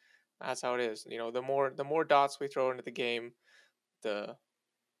that's how it is. The more dots we throw into the game, the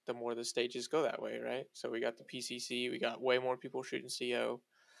more the stages go that way, right? So we got the PCC, we got way more people shooting CO.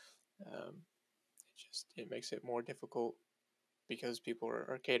 It makes it more difficult because people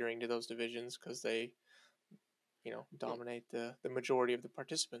are catering to those divisions because they, dominate the majority of the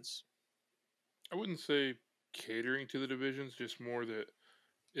participants. I wouldn't say catering to the divisions, just more that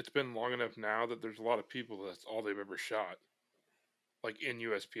it's been long enough now that there's a lot of people that's all they've ever shot. Like in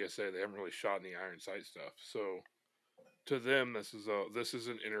USPSA, they haven't really shot any iron sight stuff. So to them, this is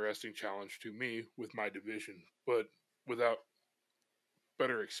an interesting challenge to me with my division. But without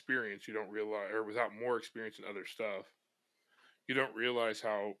better experience, you don't realize, or without more experience in other stuff, you don't realize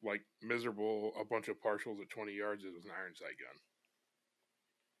how like miserable a bunch of partials at 20 yards is with an iron sight gun.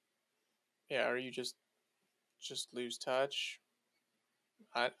 Yeah, or you just lose touch.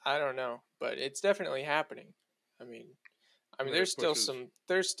 I don't know, but it's definitely happening. I mean, there's still some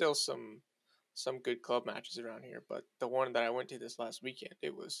some good club matches around here, but the one that I went to this last weekend,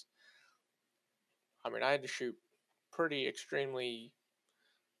 it was, I mean, I had to shoot pretty extremely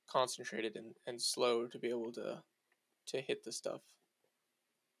concentrated and slow to be able to hit the stuff.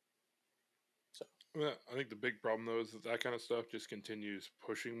 So Well, I think the big problem though is that kind of stuff just continues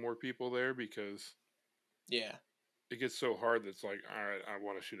pushing more people there because yeah, it gets so hard that it's like, all right, I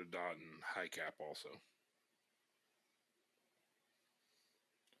want to shoot a dot and high cap also.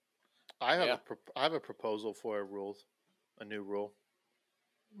 I have a proposal for a new rule.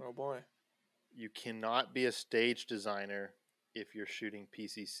 oh boy, You cannot be a stage designer if you're shooting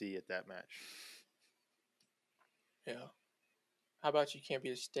PCC at that match. yeah. How about you can't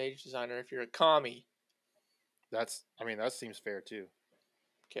be a stage designer if you're a commie? That seems fair too.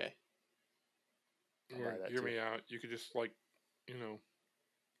 Okay. Or, hear me out. You could just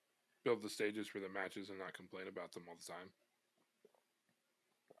build the stages for the matches and not complain about them all the time.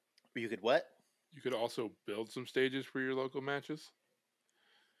 You could what? You could also build some stages for your local matches.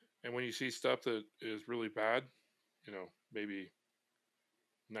 And when you see stuff that is really bad, maybe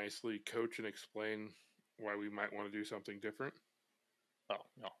nicely coach and explain why we might want to do something different. Oh,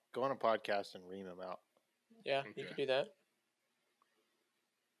 no. Go on a podcast and ream them out. Yeah, okay. You could do that.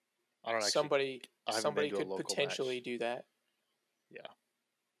 I don't somebody could potentially do that. Yeah.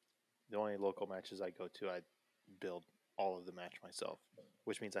 The only local matches I go to, I build all of the match myself,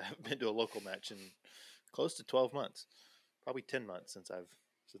 which means I haven't been to a local match in close to 12 months. Probably 10 months since I've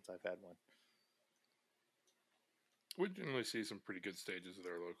had one. We generally see some pretty good stages with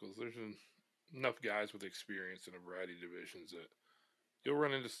our locals. There's enough guys with experience in a variety of divisions that you'll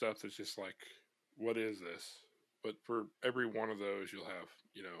run into stuff that's just like, what is this? But for every one of those, you'll have,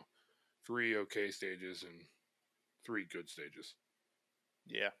 3 okay stages and 3 good stages.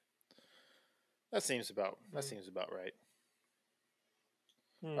 Yeah. That seems about right.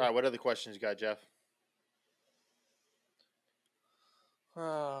 All right, what other questions you got, Jeff?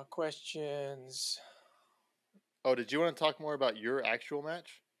 Questions. Oh, did you want to talk more about your actual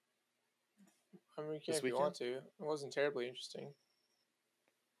match? I mean, if you want to. It wasn't terribly interesting.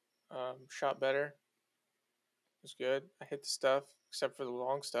 Shot better. It was good. I hit the stuff, except for the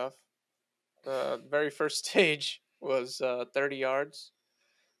long stuff. The very first stage was 30 yards.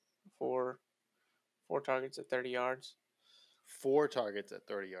 4 targets at 30 yards. 4 targets at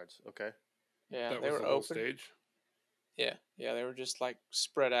 30 yards. Okay. Yeah, that they was were the whole open. Stage? Yeah, they were just like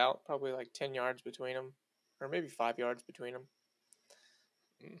spread out, probably like 10 yards between them, or maybe 5 yards between them.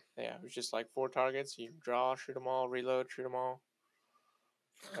 Yeah, it was just like 4 targets. You draw, shoot them all, reload, shoot them all.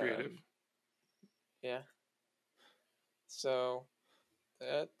 Creative. Yeah. So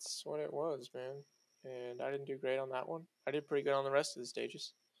that's what it was, man. And I didn't do great on that one. I did pretty good on the rest of the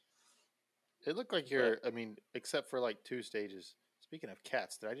stages. It looked like except for like 2 stages. Speaking of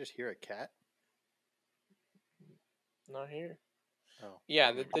cats, did I just hear a cat? Not here. Oh.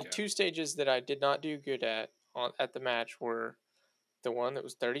 Yeah, the 2 stages that I did not do good at the match were the one that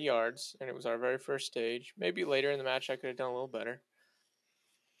was 30 yards, and it was our very first stage. Maybe later in the match I could have done a little better.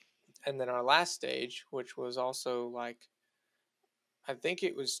 And then our last stage, which was also like, I think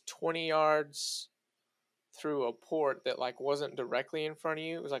it was 20 yards through a port that like wasn't directly in front of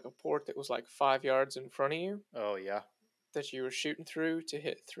you. It was like a port that was like 5 yards in front of you. Oh, yeah. That you were shooting through to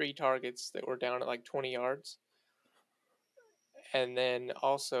hit 3 targets that were down at like 20 yards. And then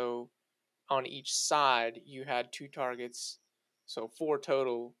also on each side, you had 2 targets. So 4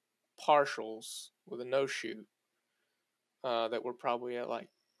 total partials with a no shoot that were probably at like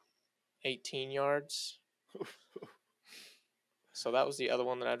 18 yards. So that was the other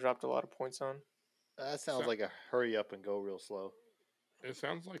one that I dropped a lot of points on. That sounds like a hurry up and go real slow. It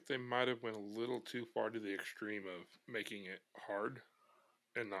sounds like they might have went a little too far to the extreme of making it hard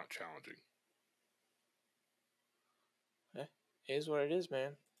and not challenging. It is what it is,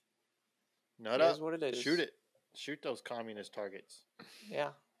 man. Nut up. Is what it is. Shoot it. Shoot those communist targets. Yeah,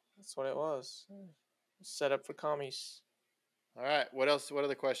 that's what it was. Set up for commies. All right. What else? What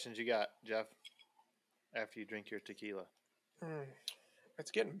other questions you got, Jeff? After you drink your tequila.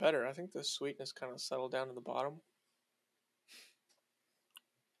 It's getting better. I think the sweetness kind of settled down to the bottom.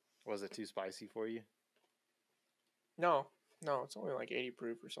 Was it too spicy for you? No, it's only like 80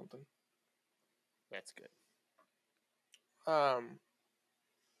 proof or something. That's good. All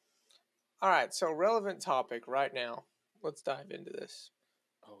right, so relevant topic right now. Let's dive into this.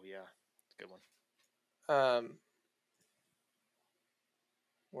 Oh yeah, it's a good one.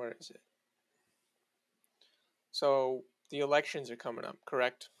 Where is it? So the elections are coming up,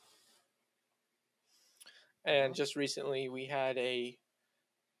 correct? And just recently we had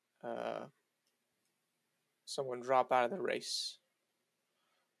someone drop out of the race,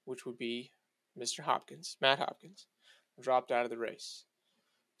 which would be Mr. Hopkins, Matt Hopkins, dropped out of the race.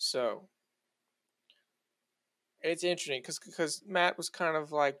 So it's interesting because Matt was kind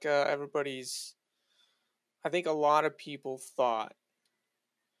of like everybody's. I think a lot of people thought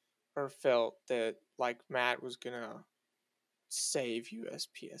or felt that like Matt was gonna save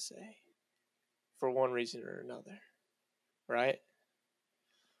USPSA for one reason or another, right?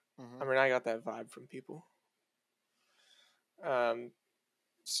 Mm-hmm. I mean, I got that vibe from people.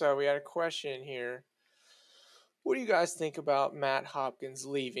 So we had a question here. What do you guys think about Matt Hopkins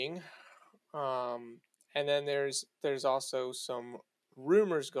leaving? And then there's also some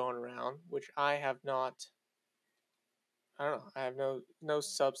rumors going around, which I have not. I don't know. I have no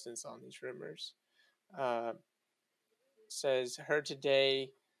substance on these rumors. Uh, Says heard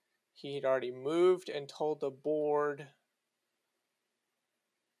today he had already moved and told the board,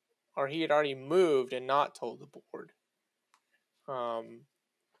 or he had already moved and not told the board.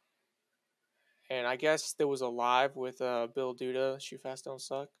 And I guess there was a live with Bill Duda, Shoot Fast Don't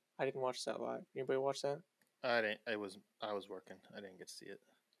Suck. I didn't watch that live. Anybody watch that? I didn't. I was working. I didn't get to see it.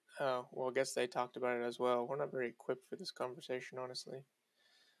 Oh, well, I guess they talked about it as well. We're not very equipped for this conversation, honestly.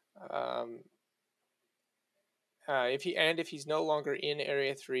 If he's no longer in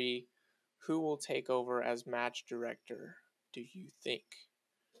Area 3, who will take over as match director, do you think?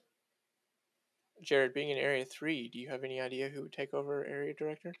 Jared, being in Area 3, do you have any idea who would take over area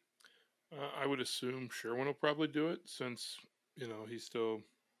director? I would assume Sherwin will probably do it since, he's still.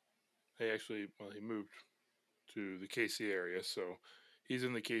 He moved to the KC area, so he's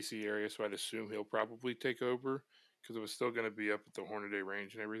in the KC area, so I'd assume he'll probably take over because it was still going to be up at the Hornaday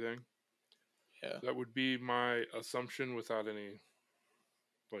Range and everything. Yeah. That would be my assumption without any,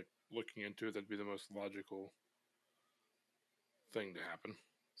 looking into it. That'd be the most logical thing to happen.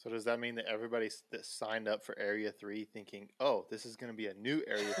 So does that mean that everybody that signed up for Area 3 thinking, oh, this is going to be a new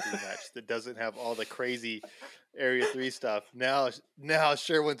Area 3 match that doesn't have all the crazy Area 3 stuff. Now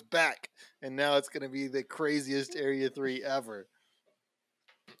Sherwin's back, and now it's going to be the craziest Area 3 ever.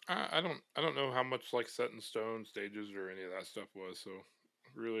 I don't know how much set in stone stages or any of that stuff was, so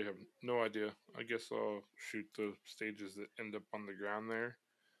really have no idea. I guess I'll shoot the stages that end up on the ground there.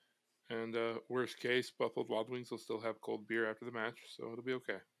 And worst case, Buffalo Wild Wings will still have cold beer after the match, so it'll be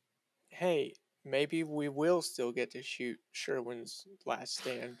okay. Hey, maybe we will still get to shoot Sherwin's last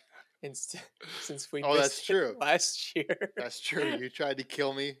stand since we missed it last year. That's true. You tried to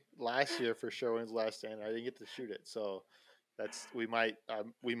kill me last year for Sherwin's last stand. I didn't get to shoot it, so we might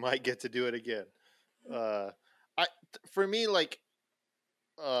get to do it again. For me,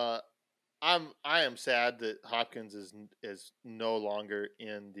 I am sad that Hopkins is no longer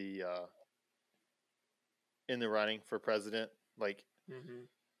in the running for president.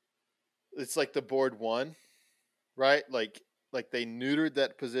 It's like the board won, right? Like they neutered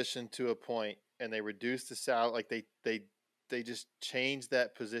that position to a point, and they reduced the salary. Like they just changed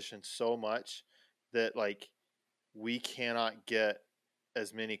that position so much that we cannot get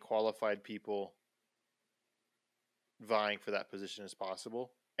as many qualified people vying for that position as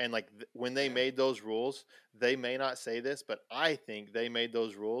possible. And when they made those rules, they may not say this, but I think they made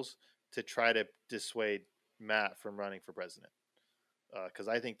those rules to try to dissuade Matt from running for president. Because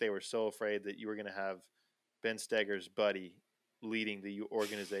I think they were so afraid that you were going to have Ben Steger's buddy leading the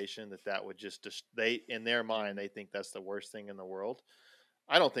organization that would just they in their mind they think that's the worst thing in the world.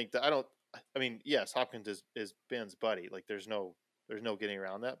 I don't think that. I mean, yes, Hopkins is Ben's buddy. There's no getting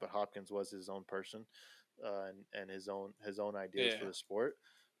around that. But Hopkins was his own person, and his own ideas for the sport.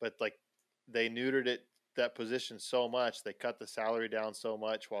 But they neutered that position so much, they cut the salary down so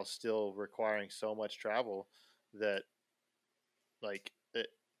much while still requiring so much travel that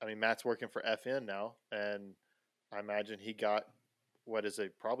Matt's working for FN now, and I imagine he got what is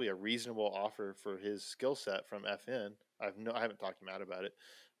probably a reasonable offer for his skill set from FN. I haven't talked to Matt about it,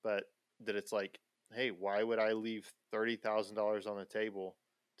 but that it's hey, why would I leave $30,000 on the table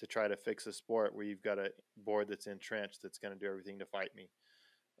to try to fix a sport where you've got a board that's entrenched that's going to do everything to fight me?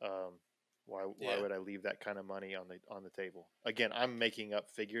 Why would I leave that kind of money on the table? Again, I'm making up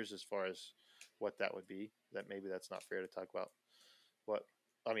figures as far as what that would be. That maybe that's not fair to talk about.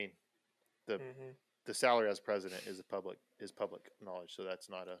 The salary as president is public knowledge, so that's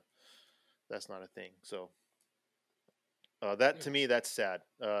not a thing. So to me, that's sad.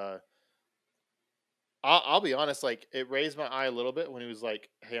 I'll be honest, it raised my eye a little bit when he was like,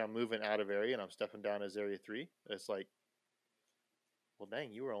 "Hey, I'm moving out of area and I'm stepping down as Area 3." It's like, well,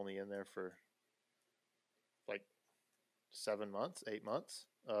 dang, you were only in there for 7 months, 8 months.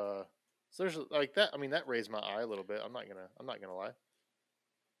 So there's that. I mean, that raised my eye a little bit. I'm not gonna lie.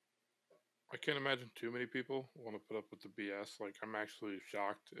 I can't imagine too many people want to put up with the BS. Like, I'm actually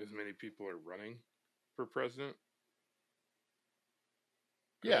shocked as many people are running for president.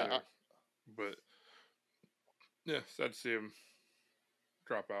 Yeah, But yeah, sad to see him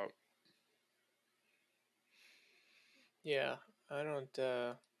drop out. Yeah, I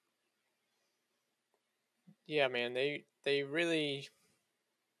don't. Yeah, man, they really.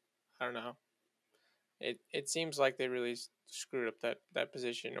 I don't know. It seems like they really screwed up that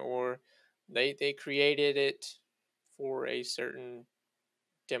position, or they created it for a certain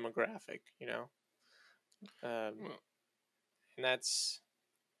demographic, Well, and that's,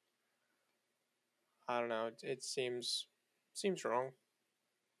 I don't know. It seems wrong,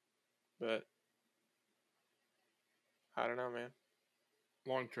 but I don't know, man.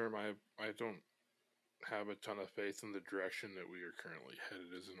 long term, I don't have a ton of faith in the direction that we are currently headed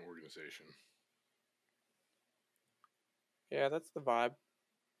as an organization. Yeah, that's the vibe.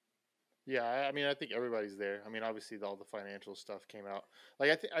 yeah. I mean, I think everybody's there. I mean, obviously, all the financial stuff came out.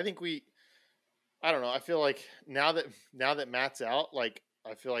 Like, I think we. I don't know. I feel like now that Matt's out, like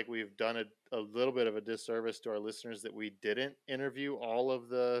I feel like we've done a little bit of a disservice to our listeners that we didn't interview all of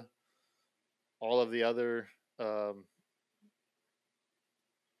the other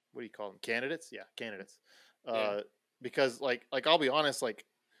what do you call them, candidates? Yeah, candidates. Yeah. Because like I'll be honest, like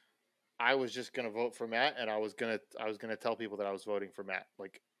I was just gonna vote for Matt, and I was gonna tell people that I was voting for Matt.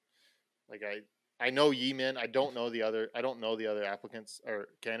 Like I know Yeeman. I don't know the other applicants or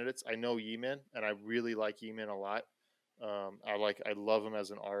candidates. I know Yeeman, and I really like Yeeman a lot. I love him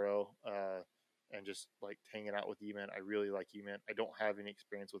as an RO, and just like hanging out with Yeeman. I really like Yeeman. I don't have any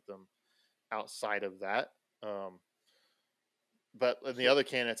experience with them outside of that. But the other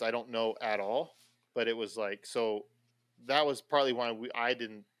candidates I don't know at all. But it was like, so that was partly why I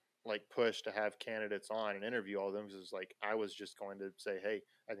didn't like push to have candidates on and interview all of them, because it was like I was just going to say, hey,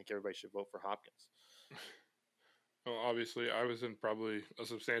 I think everybody should vote for Hopkins. Well, obviously, I was in probably a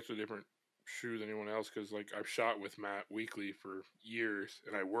substantially different shoe than anyone else because, like, I've shot with Matt weekly for years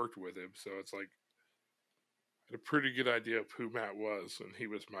and I worked with him, so it's like I had a pretty good idea of who Matt was, and he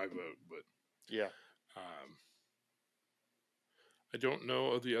was my vote. But Yeah. I don't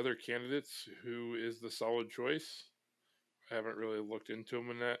know of the other candidates who is the solid choice. I haven't really looked into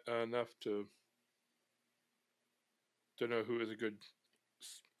them enough to know who is a good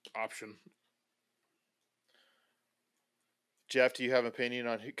option. Jeff, do you have an opinion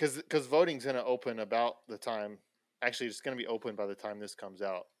on who? Because voting's going to open about the time. Actually, it's going to be open by the time this comes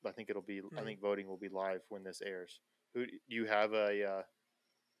out. I think it'll be. I think voting will be live when this airs. Who do you have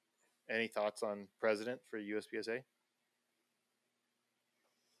any thoughts on president for USPSA?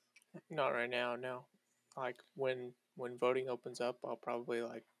 Not right now, no. Like when voting opens up, I'll probably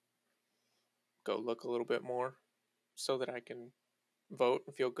like go look a little bit more so that I can vote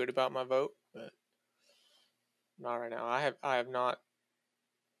and feel good about my vote, but not right now. I have not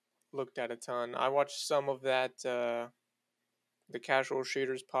looked at a ton. I watched some of that the Casual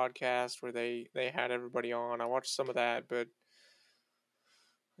Shooters podcast where they had everybody on. I watched some of that, but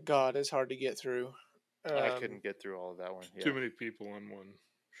God, it's hard to get through. I couldn't get through all of that one. Yeah. Too many people on one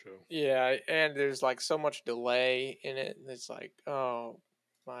show. Yeah, and there's like so much delay in it. It's like, oh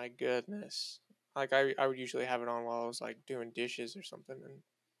my goodness. Like I would usually have it on while I was like doing dishes or something, and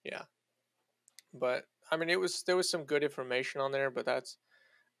yeah. But I mean, there was some good information on there, but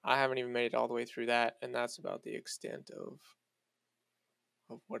I haven't even made it all the way through that, and that's about the extent of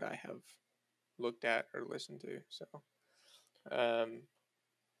what I have looked at or listened to. So,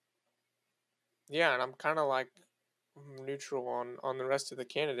 yeah, and I'm kind of like neutral on the rest of the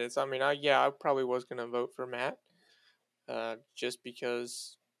candidates. I mean, I probably was gonna vote for Matt, just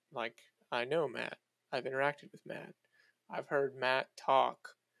because like I know Matt, I've interacted with Matt, I've heard Matt talk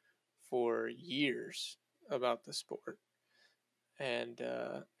for years about the sport and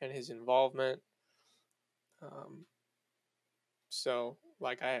his involvement. Um, so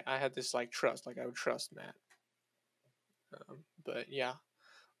like I had this like trust, like I would trust Matt. But yeah,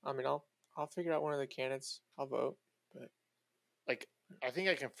 I mean I'll figure out one of the candidates. I'll vote, but Like I think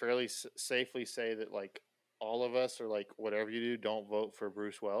I can fairly safely say that like all of us, or like whatever you do, don't vote for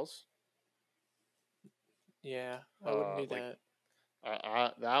Bruce Wells. yeah, I wouldn't do Like that.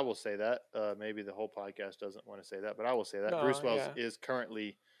 I will say that. Maybe the whole podcast doesn't want to say that, but I will say that Bruce No, Wells yeah, is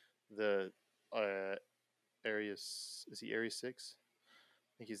currently the area. Is he Area 6?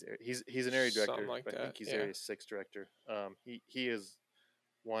 I think he's an area director, something like but I think that. he's Yeah, Area 6 director. He is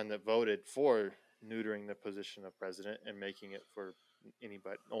one that voted for neutering the position of president and making it for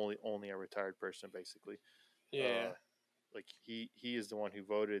anybody, only a retired person, basically. yeah. Like he is the one who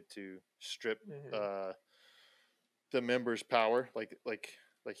voted to strip Mm-hmm. the members' power. Like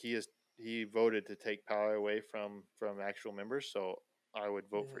he is he voted to take power away from actual members. So I would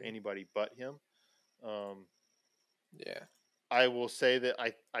vote for anybody but him. Yeah. I will say that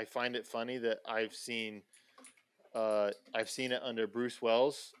I find it funny that I've seen it under Bruce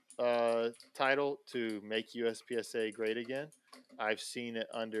Wells' title to make USPSA great again. I've seen it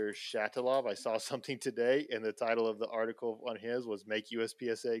under Shatilov. I saw something today, and the title of the article on his was "Make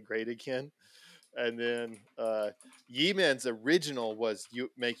USPSA Great Again." And then Yeman's original was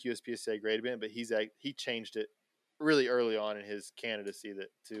 "Make USPSA Great Again," but he changed it really early on in his candidacy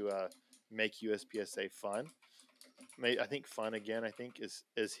to make USPSA fun. I think fun again. I think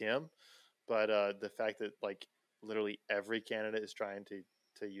is him, but the fact that like literally every candidate is trying to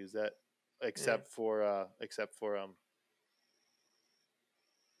use that, except for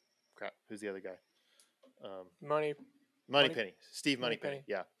crap. Who's the other guy? Moneypenny. Steve Moneypenny.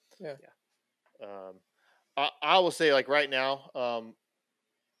 Yeah. Yeah. I will say like right now,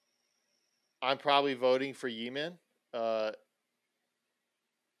 I'm probably voting for Yeman.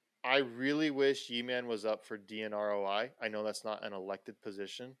 I really wish Yeman was up for DNROI. I know that's not an elected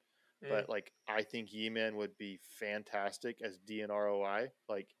position, but like I think Yeman would be fantastic as DNROI.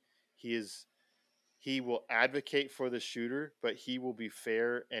 Like he will advocate for the shooter, but he will be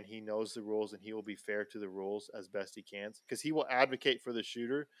fair and he knows the rules and he will be fair to the rules as best he can. Because he will advocate for the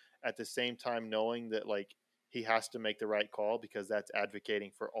shooter at the same time knowing that like he has to make the right call because that's advocating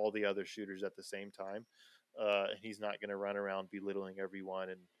for all the other shooters at the same time. And he's not going to run around belittling everyone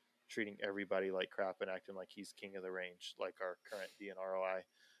and treating everybody like crap and acting like he's king of the range like our current DNROI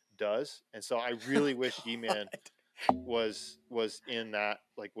does. And so I really wish Yeman was in that,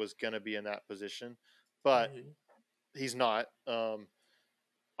 like was going to be in that position, but he's not.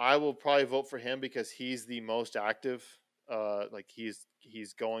 I will probably vote for him because he's the most active. Like he's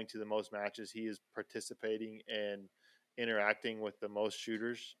going to the most matches. He is participating and interacting with the most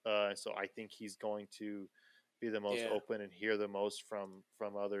shooters. So I think he's going to be the most open and hear the most from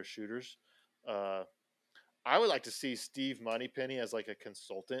other shooters. I would like to see Steve Moneypenny as like a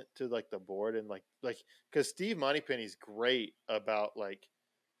consultant to like the board and like because Steve Moneypenny's great about like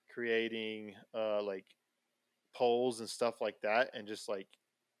creating like polls and stuff like that, and just like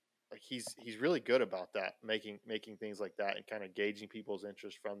he's really good about that, making things like that and kind of gauging people's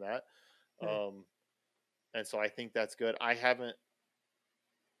interest from that. And so I think that's good. I haven't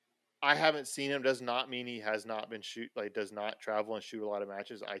seen him. Does not mean he has not been does not travel and shoot a lot of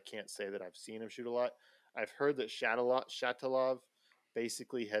matches. I can't say that I've seen him shoot a lot. I've heard that Shatilov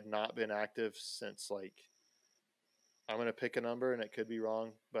basically had not been active since like, I'm going to pick a number and it could be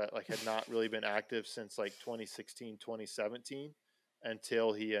wrong, but like had not really been active since like 2016, 2017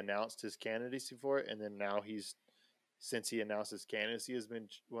 until he announced his candidacy for it. And then now since he announced his candidacy, has been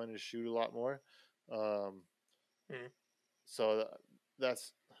wanting to shoot a lot more. So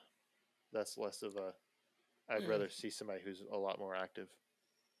that's less of a, I'd rather see somebody who's a lot more active.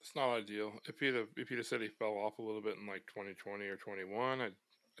 It's not ideal. If he'd have said he fell off a little bit in like 2020 or 21, I'd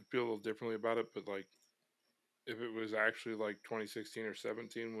feel a little differently about it. But like, if it was actually like 2016 or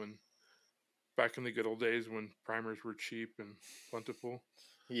 17, when back in the good old days when primers were cheap and plentiful,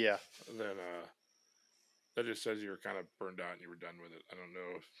 then that just says you were kind of burned out and you were done with it. I don't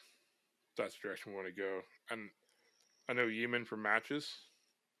know if that's the direction we want to go. And I know Yeman from matches,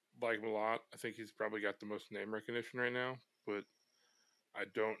 like him a lot. I think he's probably got the most name recognition right now, but I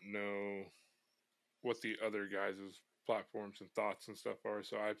don't know what the other guys' platforms and thoughts and stuff are,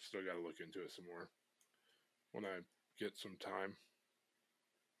 so I've still got to look into it some more when I get some time.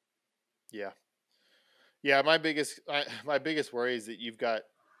 Yeah. My biggest worry is that you've got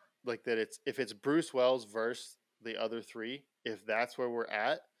like that. If it's Bruce Wells versus the other three, if that's where we're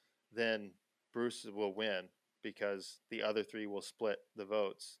at, then Bruce will win because the other three will split the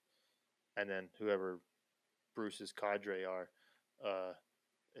votes, and then whoever Bruce's cadre are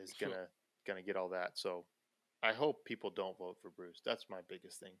is gonna get all that. So I hope people don't vote for Bruce. That's my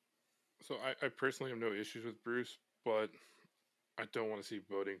biggest thing. So I personally have no issues with Bruce, but I don't want to see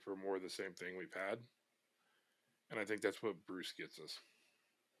voting for more of the same thing we've had. And I think that's what Bruce gets us.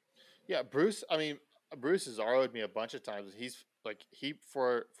 Yeah, Bruce. I mean, Bruce has RO'd me a bunch of times. He's like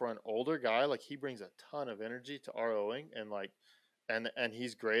for an older guy, like he brings a ton of energy to ROing and like and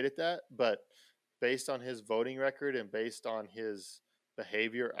he's great at that. But based on his voting record and based on his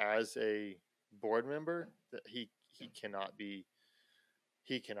behavior as a board member, that he cannot be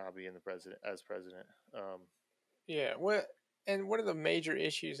in the president. Yeah. And one of the major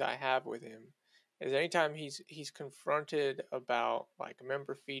issues I have with him is anytime he's confronted about like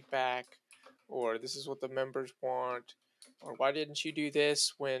member feedback, or this is what the members want, or why didn't you do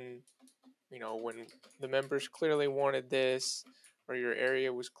this when the members clearly wanted this, or your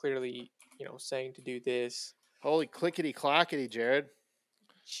area was clearly, saying to do this. Holy clickety clackety, Jared.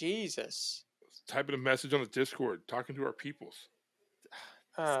 Jesus. Typing a message on the Discord, talking to our peoples.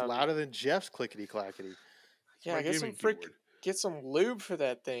 It's louder than Jeff's clickety clackety. Yeah, my gaming keyboard. Get some lube for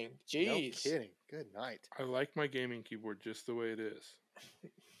that thing. Jeez. No kidding. Good night. I like my gaming keyboard just the way it is.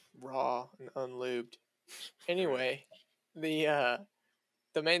 Raw and unlubed. Anyway, the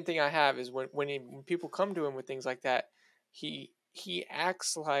main thing I have is when people come to him with things like that, he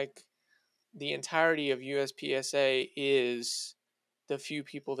acts like the entirety of USPSA is the few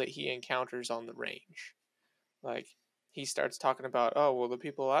people that he encounters on the range. Like, he starts talking about, oh, well, the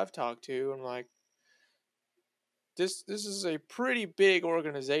people I've talked to, I'm like, this is a pretty big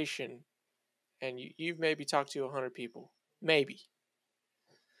organization, and you've maybe talked to 100 people, maybe.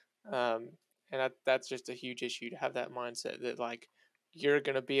 And that's just a huge issue, to have that mindset that, like, you're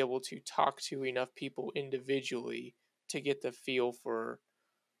going to be able to talk to enough people individually to get the feel for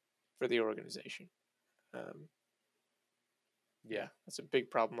the organization. Yeah, that's a big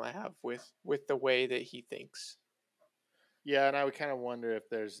problem I have with the way that he thinks. Yeah, and I would kind of wonder if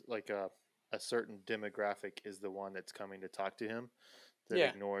there's like a certain demographic is the one that's coming to talk to him that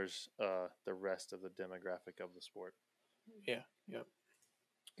ignores the rest of the demographic of the sport. Yeah, yep.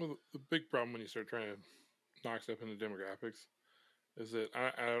 Well, the big problem when you start trying to knock stuff into demographics is that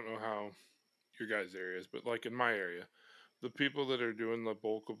I don't know how your guys' areas, but like in my area, the people that are doing the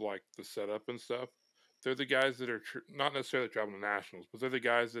bulk of like the setup and stuff, they're the guys that are not necessarily traveling to nationals, but they're the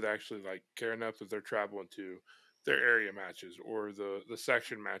guys that actually like care enough that they're traveling to their area matches or the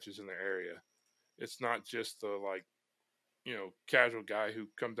section matches in their area. It's not just the like, casual guy who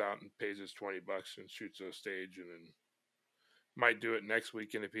comes out and pays his $20 and shoots a stage and then might do it next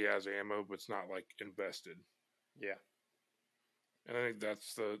weekend if he has ammo, but it's not like invested. Yeah. And I think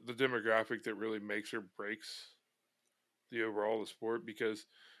that's the demographic that really makes or breaks the overall of the sport, because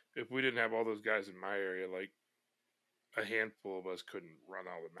if we didn't have all those guys in my area, like a handful of us couldn't run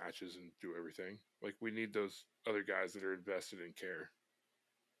all the matches and do everything. Like, we need those other guys that are invested in care.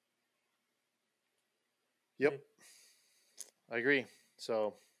 Yep. I agree.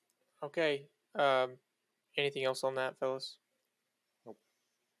 So. Okay. Anything else on that, fellas? Nope.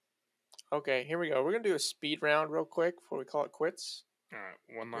 Okay, here we go. We're going to do a speed round real quick before we call it quits. All right,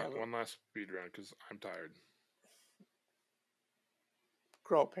 one last speed round because I'm tired.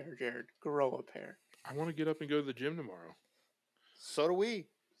 Grow a pair, Jared. Grow a pair. I want to get up and go to the gym tomorrow. So do we.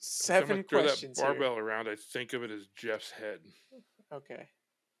 7 questions throw that barbell around, I think of it as Jeff's head. Okay.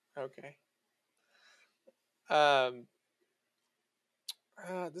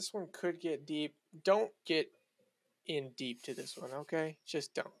 This one could get deep. Don't get in deep to this one, okay?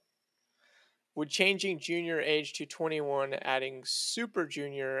 Just don't. Would changing junior age to 21, adding super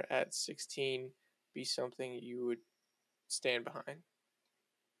junior at 16, be something you would stand behind?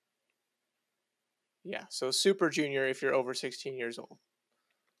 Yeah, so super junior if you're over 16 years old.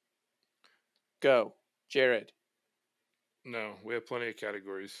 Go, Jared. No, we have plenty of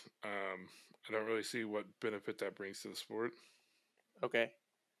categories. I don't really see what benefit that brings to the sport. Okay.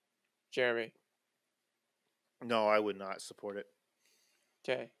 Jeremy. No, I would not support it.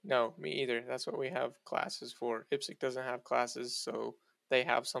 Okay. No, me either. That's what we have classes for. IPSC doesn't have classes, so they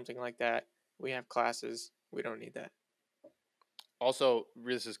have something like that. We have classes. We don't need that. Also,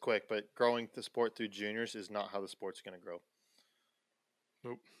 this is quick, but growing the sport through juniors is not how the sport's going to grow.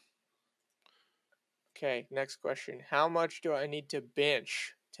 Nope. Okay, next question. How much do I need to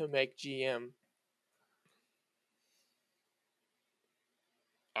bench to make GM?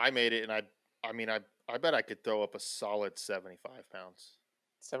 I made it, and I bet I could throw up a solid 75 pounds.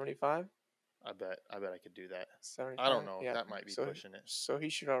 75? I bet I could do that. 75? I don't know. Yeah. That might be pushing it. So he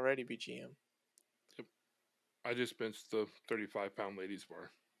should already be GM. Yep. I just benched the 35-pound ladies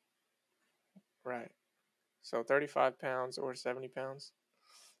bar. Right. So 35 pounds or 70 pounds.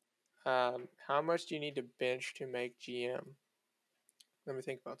 How much do you need to bench to make GM? Let me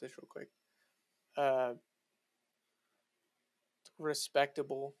think about this real quick.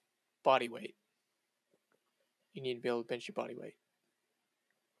 Respectable body weight. You need to be able to bench your body weight.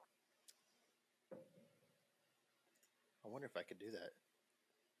 I wonder if I could do that.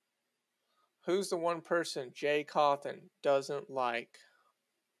 Who's the one person Jay Cawthon doesn't like?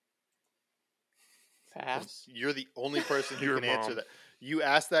 Pass. You're the only person who can answer that. You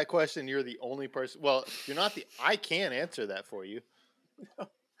asked that question. You're the only person. Well, you're not the. I can answer that for you. No.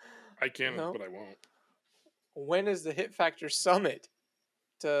 I can, but I won't. When is the Hit Factor Summit?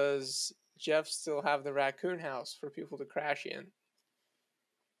 Does Jeff still have the raccoon house for people to crash in?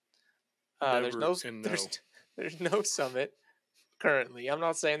 There's no summit currently. I'm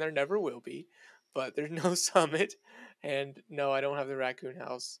not saying there never will be, but there's no summit. And no, I don't have the raccoon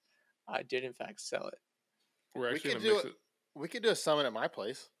house. I did in fact sell it. We're We actually could gonna do mix it. it. We could do a summit at my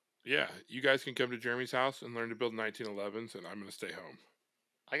place. Yeah, you guys can come to Jeremy's house and learn to build 1911s, and I'm gonna stay home.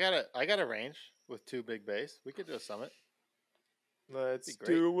 I got a range with 2 big bays. We could do a summit. Let's great.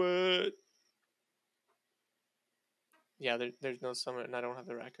 do it. Yeah, there's no summit, and I don't have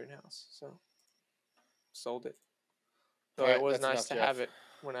the raccoon house, so sold it. So Alright, it was that's nice enough, to Jeff. have it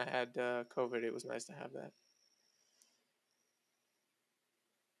when I had COVID. It was nice to have that.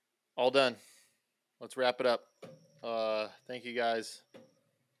 All done. Let's wrap it up. Thank you guys.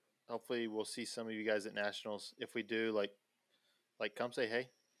 Hopefully we'll see some of you guys at Nationals. If we do, like come say hey.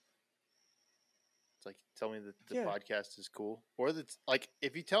 It's like tell me that the podcast is cool. Or that's like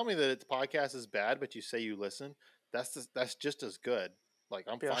if you tell me that the podcast is bad but you say you listen, that's just as good. Like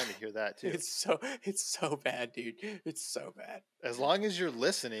I'm fine to hear that too. It's so bad, dude. It's so bad. As long as you're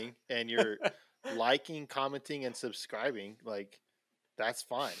listening and you're liking, commenting, and subscribing, like that's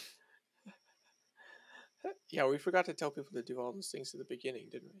fine. Yeah, we forgot to tell people to do all those things at the beginning,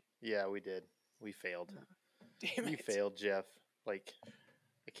 didn't we? Yeah, we did. We failed. Damn You it. failed, Jeff. Like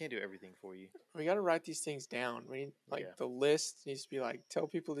I can't do everything for you. We got to write these things down. We need, the list needs to be like, tell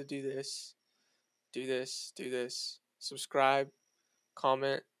people to do this, do this, do this, subscribe,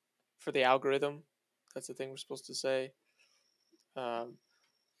 comment for the algorithm. That's the thing we're supposed to say. Add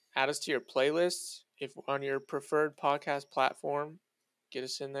us to your playlists if on your preferred podcast platform. Get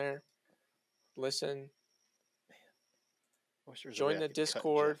us in there. Listen. Join the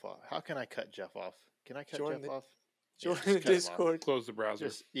Discord. How can I cut Jeff off? Can I cut Jeff off? Join the Discord. Close the browser.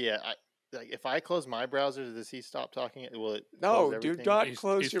 If I close my browser, does he stop talking? Will it? No, do not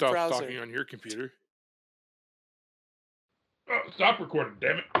close your browser. He stops talking on your computer. Oh, stop recording,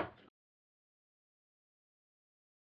 damn it.